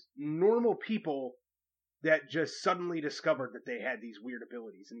was normal people that just suddenly discovered that they had these weird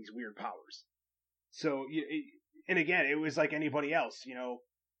abilities and these weird powers. So and again, it was like anybody else.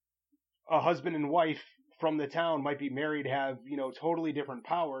 A husband and wife from the town might be married, have totally different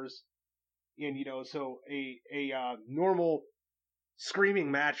powers, and so a normal screaming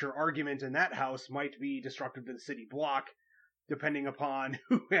match or argument in that house might be destructive to the city block, depending upon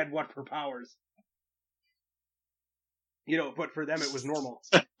who had what for powers. But for them it was normal.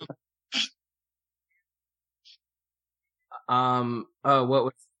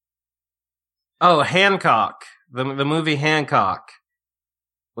 Hancock, the movie Hancock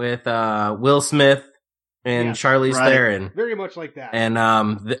with Will Smith and Charlize Theron, very much like that, and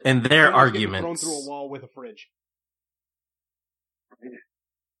and their arguments thrown through a wall with a fridge.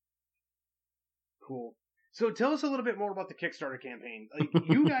 Cool. So tell us a little bit more about the Kickstarter campaign. Like,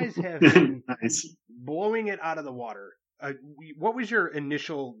 you guys have been blowing it out of the water. What was your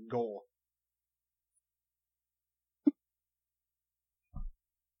initial goal?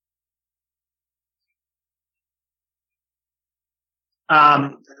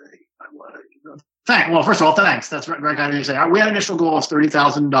 Well, first of all, thanks. That's very kind of you to say. We had an initial goal of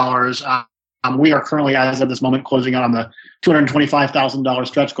 $30,000. We are currently, as of this moment, closing out on the $225,000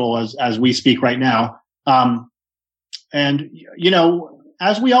 stretch goal as we speak right now. And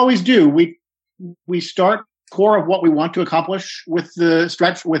as we always do, we start core of what we want to accomplish with the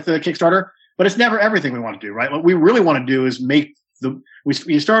Kickstarter, but it's never everything we want to do, right? What we really want to do is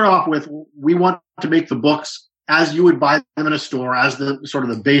we start off with, we want to make the books as you would buy them in a store, as the sort of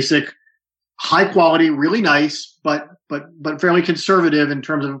the basic, high quality, really nice, but fairly conservative in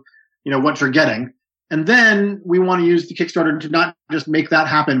terms of what you're getting. And then we want to use the Kickstarter to not just make that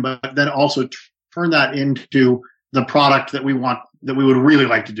happen, but then also turn that into the product that we would really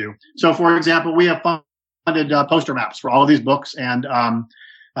like to do. So, for example, we have funded poster maps for all of these books, and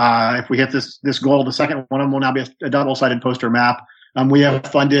if we hit this goal, the second one of them will now be a double-sided poster map. We have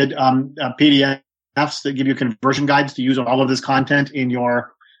funded PDFs that give you conversion guides to use all of this content in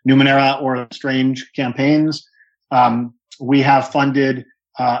your Numenera or Strange campaigns. We have funded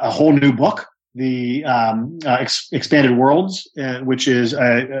a whole new book, the Expanded Worlds, which is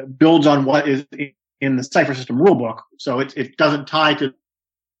builds on what is in the Cypher system rulebook. So it doesn't tie to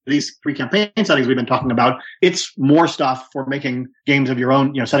these 3 campaign settings we've been talking about. It's more stuff for making games of your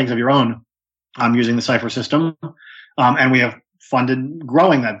own, settings of your own, using the Cypher system. And we have funded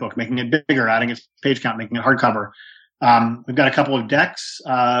growing that book, making it bigger, adding its page count, making it hardcover. We've got a couple of decks.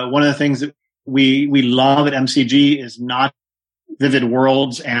 One of the things that we love at MCG is not vivid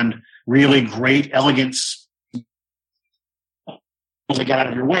worlds and really great elegance to get out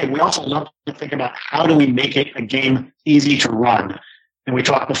of your way. We also love to think about how do we make it a game easy to run. And we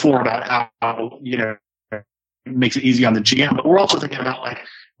talked before about how, it makes it easy on the GM, but we're also thinking about, like,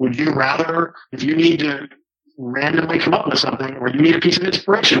 would you rather, if you need to randomly come up with something, or you need a piece of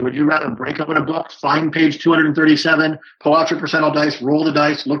inspiration, would you rather break open a book, find page 237, pull out your percentile dice, roll the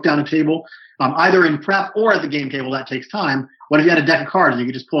dice, look down a table, either in prep or at the game table? That takes time. What if you had a deck of cards? You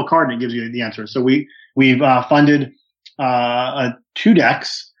could just pull a card and it gives you the answer. So we've funded 2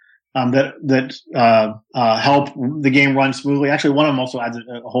 decks that help the game run smoothly. Actually, one of them also adds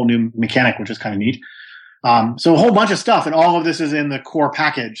a whole new mechanic, which is kind of neat. So a whole bunch of stuff, and all of this is in the core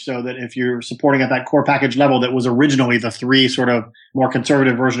package, so that if you're supporting at that core package level that was originally the 3 sort of more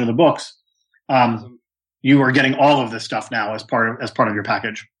conservative version of the books, you are getting all of this stuff now as part of your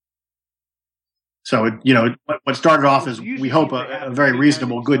package. So what started off as, we hope, a very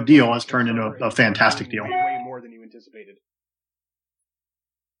reasonable, good deal has turned into a fantastic deal. Way more than you anticipated.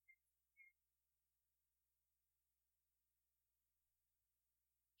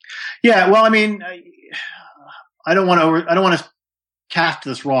 Yeah, well, I mean, I don't want to cast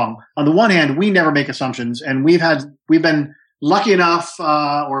this wrong. On the one hand, we never make assumptions, and we've been lucky enough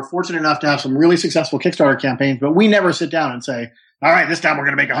or fortunate enough to have some really successful Kickstarter campaigns, but we never sit down and say, all right, this time we're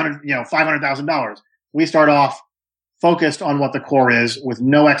going to make $500,000. We start off focused on what the core is with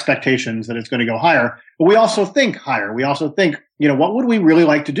no expectations that it's going to go higher. But we also think higher. We also think, what would we really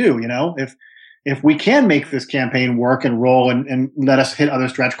like to do? If we can make this campaign work and roll and let us hit other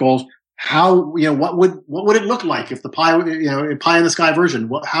stretch goals, how, what would it look like if the pie in the sky version,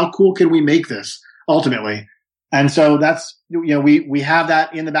 how cool can we make this ultimately? And so that's, we have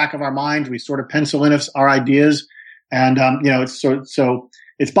that in the back of our minds. We sort of pencil in our ideas, and, it's so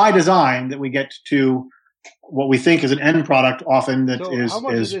it's by design that we get to what we think is an end product often that is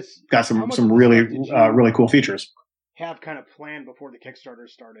got some really cool features. Have kind of planned before the Kickstarter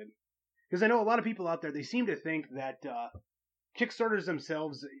started? Because I know a lot of people out there, they seem to think that Kickstarters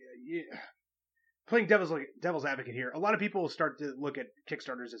themselves, playing devil's advocate here, a lot of people will start to look at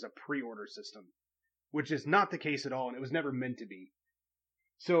Kickstarters as a pre-order system, which is not the case at all, and it was never meant to be.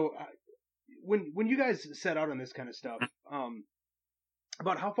 So when you guys set out on this kind of stuff,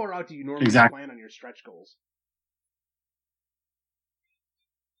 about how far out do you normally plan on your stretch goals?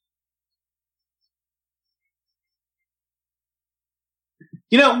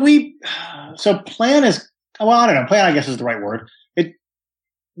 Plan is, I don't know, plan I guess is the right word.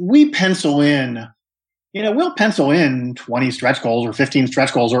 We pencil in, we'll pencil in 20 stretch goals or 15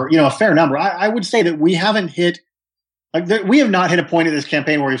 stretch goals or, a fair number. I would say that we haven't hit, we have not hit a point in this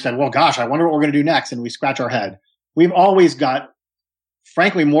campaign where we've said, well, gosh, I wonder what we're going to do next. And we scratch our head. We've always got,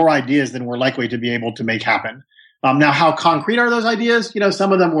 frankly, more ideas than we're likely to be able to make happen. Now, how concrete are those ideas?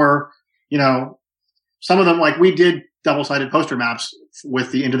 Some of them were, like we did double-sided poster maps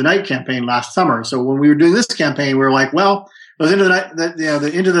with the Into the Night campaign last summer. So when we were doing this campaign, we were like, well, those Into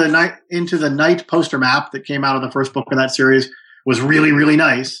the Night poster map that came out of the first book of that series was really, really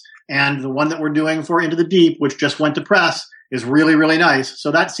nice. And the one that we're doing for Into the Deep, which just went to press, is really, really nice.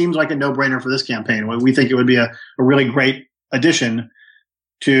 So that seems like a no-brainer for this campaign. We think it would be a really great addition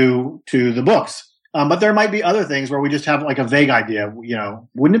to the books. But there might be other things where we just have like a vague idea.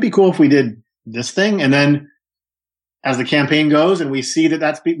 Wouldn't it be cool if we did this thing? And then as the campaign goes and we see that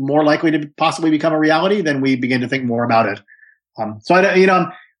that's more likely to possibly become a reality, then we begin to think more about it.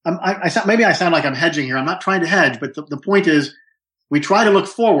 Maybe I sound like I'm hedging here. I'm not trying to hedge, but the point is we try to look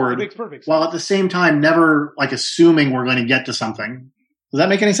forward while at the same time never like assuming we're going to get to something. Does that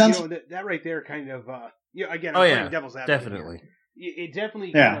make any sense? That right there kind of, again, I'm playing devil's advocate. Definitely. It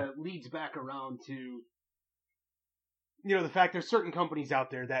definitely kind of leads back around to, the fact there's certain companies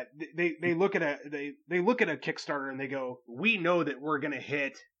out there that they look at a Kickstarter and they go, we know that we're going to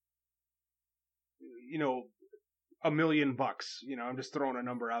hit, $1 million. I'm just throwing a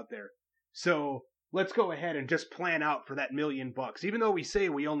number out there. So let's go ahead and just plan out for that $1 million. Even though we say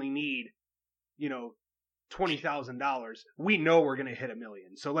we only need, $20,000, we know we're going to hit $1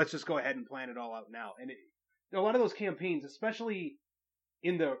 million. So let's just go ahead and plan it all out now. And a lot of those campaigns, especially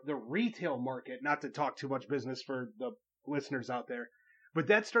in the retail market, not to talk too much business for the listeners out there, but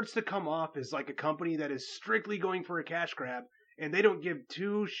that starts to come off as like a company that is strictly going for a cash grab, and they don't give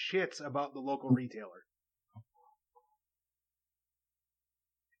two shits about the local retailer.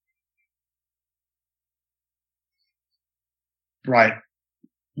 Right.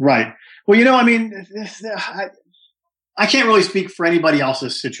 Well, I can't really speak for anybody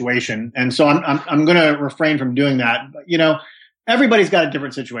else's situation, and so I'm going to refrain from doing that. But, everybody's got a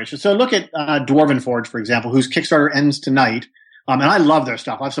different situation. So look at Dwarven Forge, for example, whose Kickstarter ends tonight. And I love their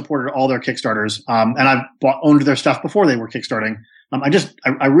stuff. I've supported all their Kickstarters, and I've owned their stuff before they were kickstarting.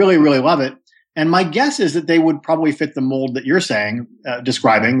 I really, really love it. And my guess is that they would probably fit the mold that you're saying,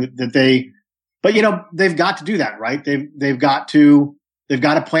 describing that they've got to do that, right? They've got to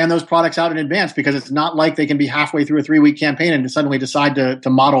plan those products out in advance, because it's not like they can be halfway through a 3-week campaign and suddenly decide to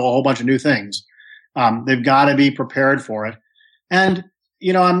model a whole bunch of new things. They've got to be prepared for it. And,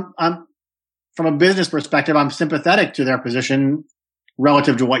 I'm from a business perspective, I'm sympathetic to their position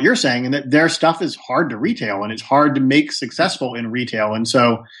relative to what you're saying, and that their stuff is hard to retail and it's hard to make successful in retail. And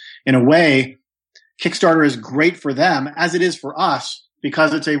so in a way, Kickstarter is great for them as it is for us,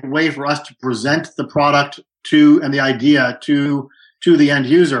 because it's a way for us to present the product and the idea to the end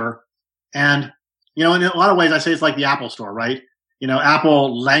user. And, in a lot of ways, I say it's like the Apple Store, right?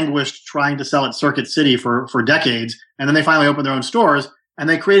 Apple languished trying to sell at Circuit City for decades, and then they finally opened their own stores, and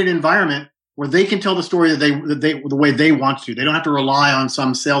they created an environment where they can tell the story the way they want to. They don't have to rely on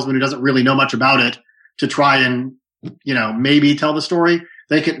some salesman who doesn't really know much about it to try and, maybe tell the story.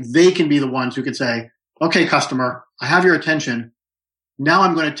 They can be the ones who can say, okay, customer, I have your attention. Now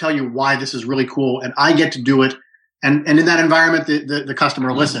I'm going to tell you why this is really cool, and I get to do it. And in that environment, the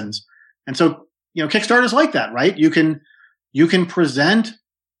customer listens. And so, Kickstarter's like that, right? You can present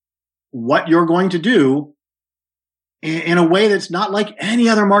what you're going to do in a way that's not like any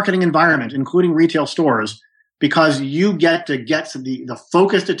other marketing environment, including retail stores, because you get to get the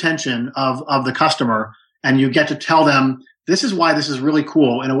focused attention of the customer, and you get to tell them, this is why this is really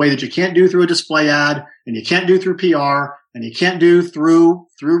cool, in a way that you can't do through a display ad, and you can't do through PR, and you can't do through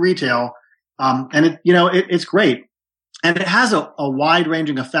retail. And it's great. And it has a wide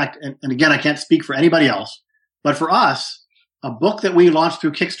ranging effect. And again, I can't speak for anybody else, but for us, a book that we launched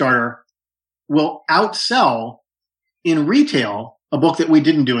through Kickstarter will outsell in retail a book that we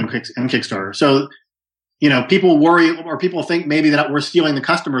didn't do in Kickstarter. So, people worry, or people think maybe that we're stealing the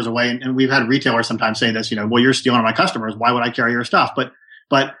customers away. And we've had retailers sometimes say this, well, you're stealing my customers. Why would I carry your stuff?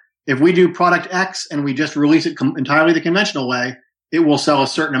 But if we do product X and we just release it entirely the conventional way, it will sell a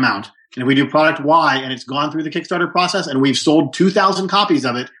certain amount. And if we do product Y and it's gone through the Kickstarter process and we've sold 2,000 copies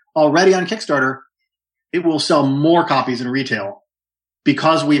of it already on Kickstarter, it will sell more copies in retail,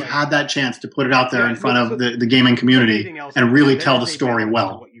 because we've had that chance to put it out there in front of the gaming community and really tell the story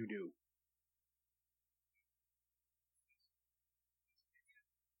well.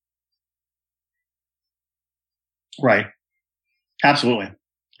 Right. Absolutely.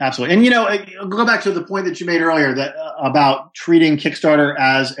 And, I'll go back to the point that you made earlier that about treating Kickstarter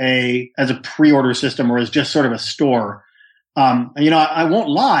as a pre-order system, or as just sort of a store. I won't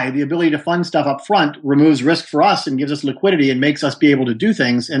lie. The ability to fund stuff up front removes risk for us and gives us liquidity and makes us be able to do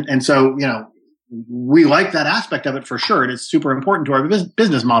things. And so, we like that aspect of it for sure. And it's super important to our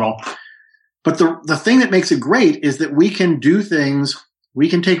business model. But the thing that makes it great is that we can do things, we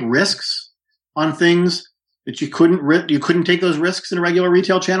can take risks on things that you couldn't take those risks in regular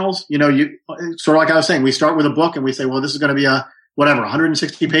retail channels. You sort of like I was saying, we start with a book and we say, well, this is going to be a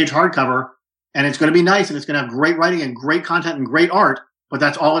 160 page hardcover, and it's going to be nice, and it's going to have great writing and great content and great art, but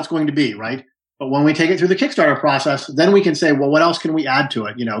that's all it's going to be, right? But when we take it through the Kickstarter process, then we can say, well, what else can we add to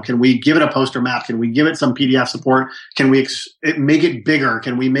it? Can we give it a poster map? Can we give it some PDF support? Can we make it bigger?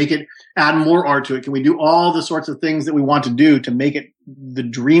 Can we make it add more art to it? Can we do all the sorts of things that we want to do to make it the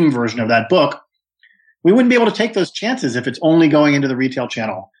dream version of that book? We wouldn't be able to take those chances if it's only going into the retail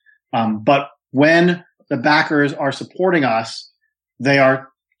channel. But when the backers are supporting us, they are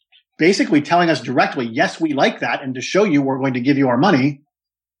basically telling us directly, yes, we like that. And to show you, we're going to give you our money.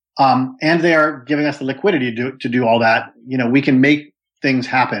 And they are giving us the liquidity to do all that. We can make things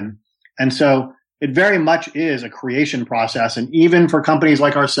happen. And so it very much is a creation process. And even for companies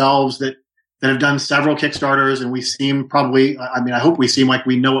like ourselves that have done several Kickstarters, and we seem I hope we seem like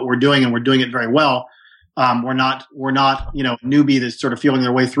we know what we're doing and we're doing it very well. We're not, newbie that's sort of feeling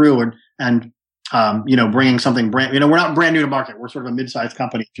their way through and bringing something brand, we're not brand new to market. We're sort of a mid-sized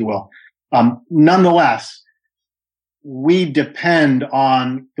company, if you will. Nonetheless, we depend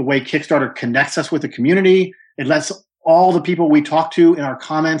on the way Kickstarter connects us with the community. It lets all the people we talk to in our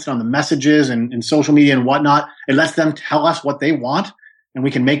comments and on the messages and in social media and whatnot, it lets them tell us what they want, and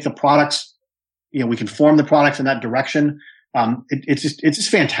we can make the products, we can form the products in that direction. It's just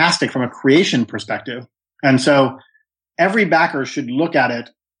fantastic from a creation perspective. And so every backer should look at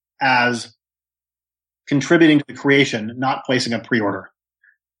it as contributing to the creation, not placing a pre-order.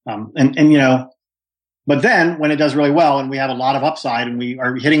 But then when it does really well and we have a lot of upside and we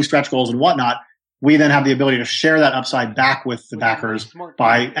are hitting stretch goals and whatnot, we then have the ability to share that upside back with the backers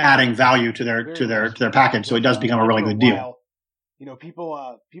by adding value to their package. So it does become a really good deal.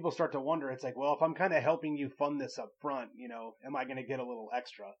 People start to wonder. It's like, well, if I'm kind of helping you fund this up front, am I going to get a little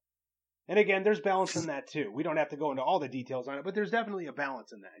extra? And again, there's balance in that too. We don't have to go into all the details on it, but there's definitely a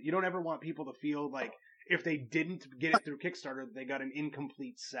balance in that. You don't ever want people to feel like if they didn't get it through Kickstarter, they got an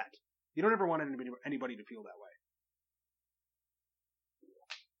incomplete set. You don't ever want anybody to feel that way.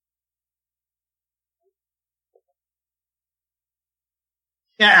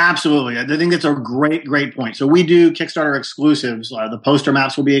 Yeah, absolutely. I think that's a great point. So we do Kickstarter exclusives. The poster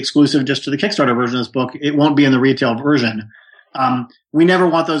maps will be exclusive just to the Kickstarter version of this book. It won't be in the retail version. We never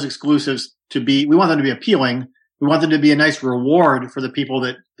want those exclusives we want them to be appealing. We want them to be a nice reward for the people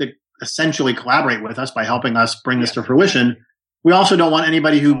that essentially collaborate with us by helping us bring this to fruition. We also don't want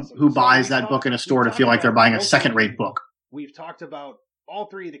anybody who buys that book in a store to feel like they're buying a second-rate book. We've talked about all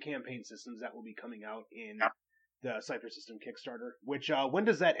three of the campaign systems that will be coming out in the Cypher system Kickstarter, which, when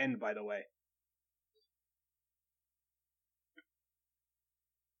does that end, by the way?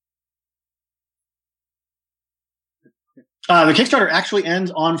 The Kickstarter actually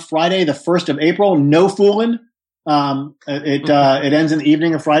ends on Friday, the 1st of April. No fooling. It ends in the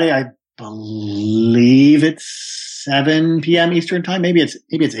evening of Friday. I believe it's 7 p.m. Eastern time. Maybe it's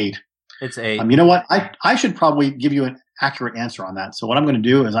 8. It's 8. You know what? I should probably give you an accurate answer on that. So what I'm going to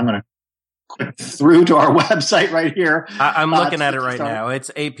do is I'm going to click through to our website right here. I'm looking at it right now.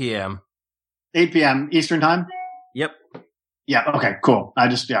 It's 8 p.m. 8 p.m. Eastern time? Yep. Yeah. Okay, cool.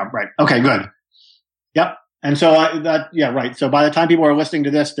 Right. Okay, good. Yep. And so right. So by the time people are listening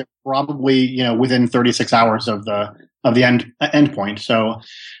to this, they're probably, within 36 hours of the end point. So,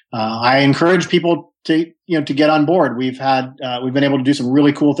 I encourage people to get on board. We've been able to do some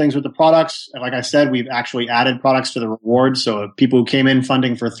really cool things with the products. And like I said, we've actually added products to the rewards. So people who came in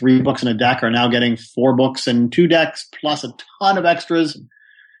funding for 3 books and a deck are now getting 4 books and 2 decks plus a ton of extras.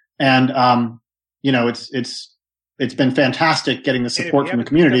 And, it's been fantastic getting the support from the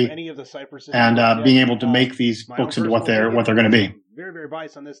community any of the Cypher and being able to make these books into what they're going to be. Very, very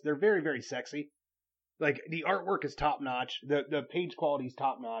biased on this. They're very, very sexy. Like, the artwork is top notch. The page quality is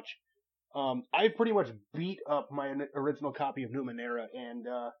top notch. I've pretty much beat up my original copy of Numenera, and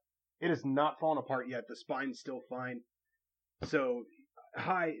it has not fallen apart yet. The spine's still fine. So,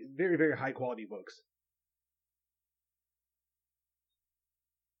 very, very high quality books.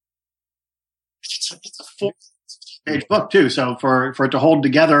 It's a full page book too. So for it to hold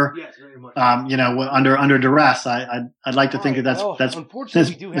together, yes, very much. under duress, I'd like to think that that's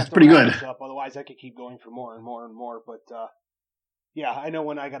unfortunately we do have that's to pretty wrap good. this up, otherwise I could keep going for more and more and more. But yeah, I know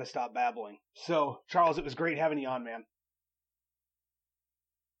when I got to stop babbling. So Charles, it was great having you on, man.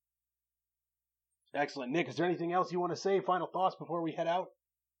 Excellent, Nick. Is there anything else you want to say? Final thoughts before we head out?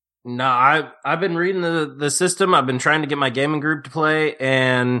 No, I've been reading the system. I've been trying to get my gaming group to play,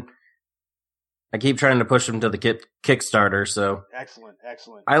 and I keep trying to push them to the Kickstarter, so. Excellent.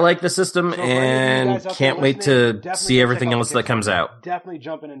 I like the system and can't wait to see everything else that comes out. Definitely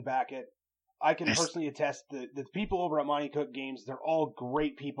jump in and back it. I can personally attest the people over at Monte Cook Games, they're all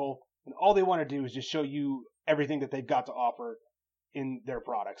great people, and all they want to do is just show you everything that they've got to offer in their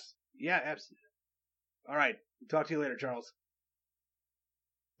products. Yeah, absolutely. All right. Talk to you later, Charles.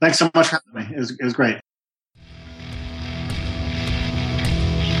 Thanks so much for having me. It was great.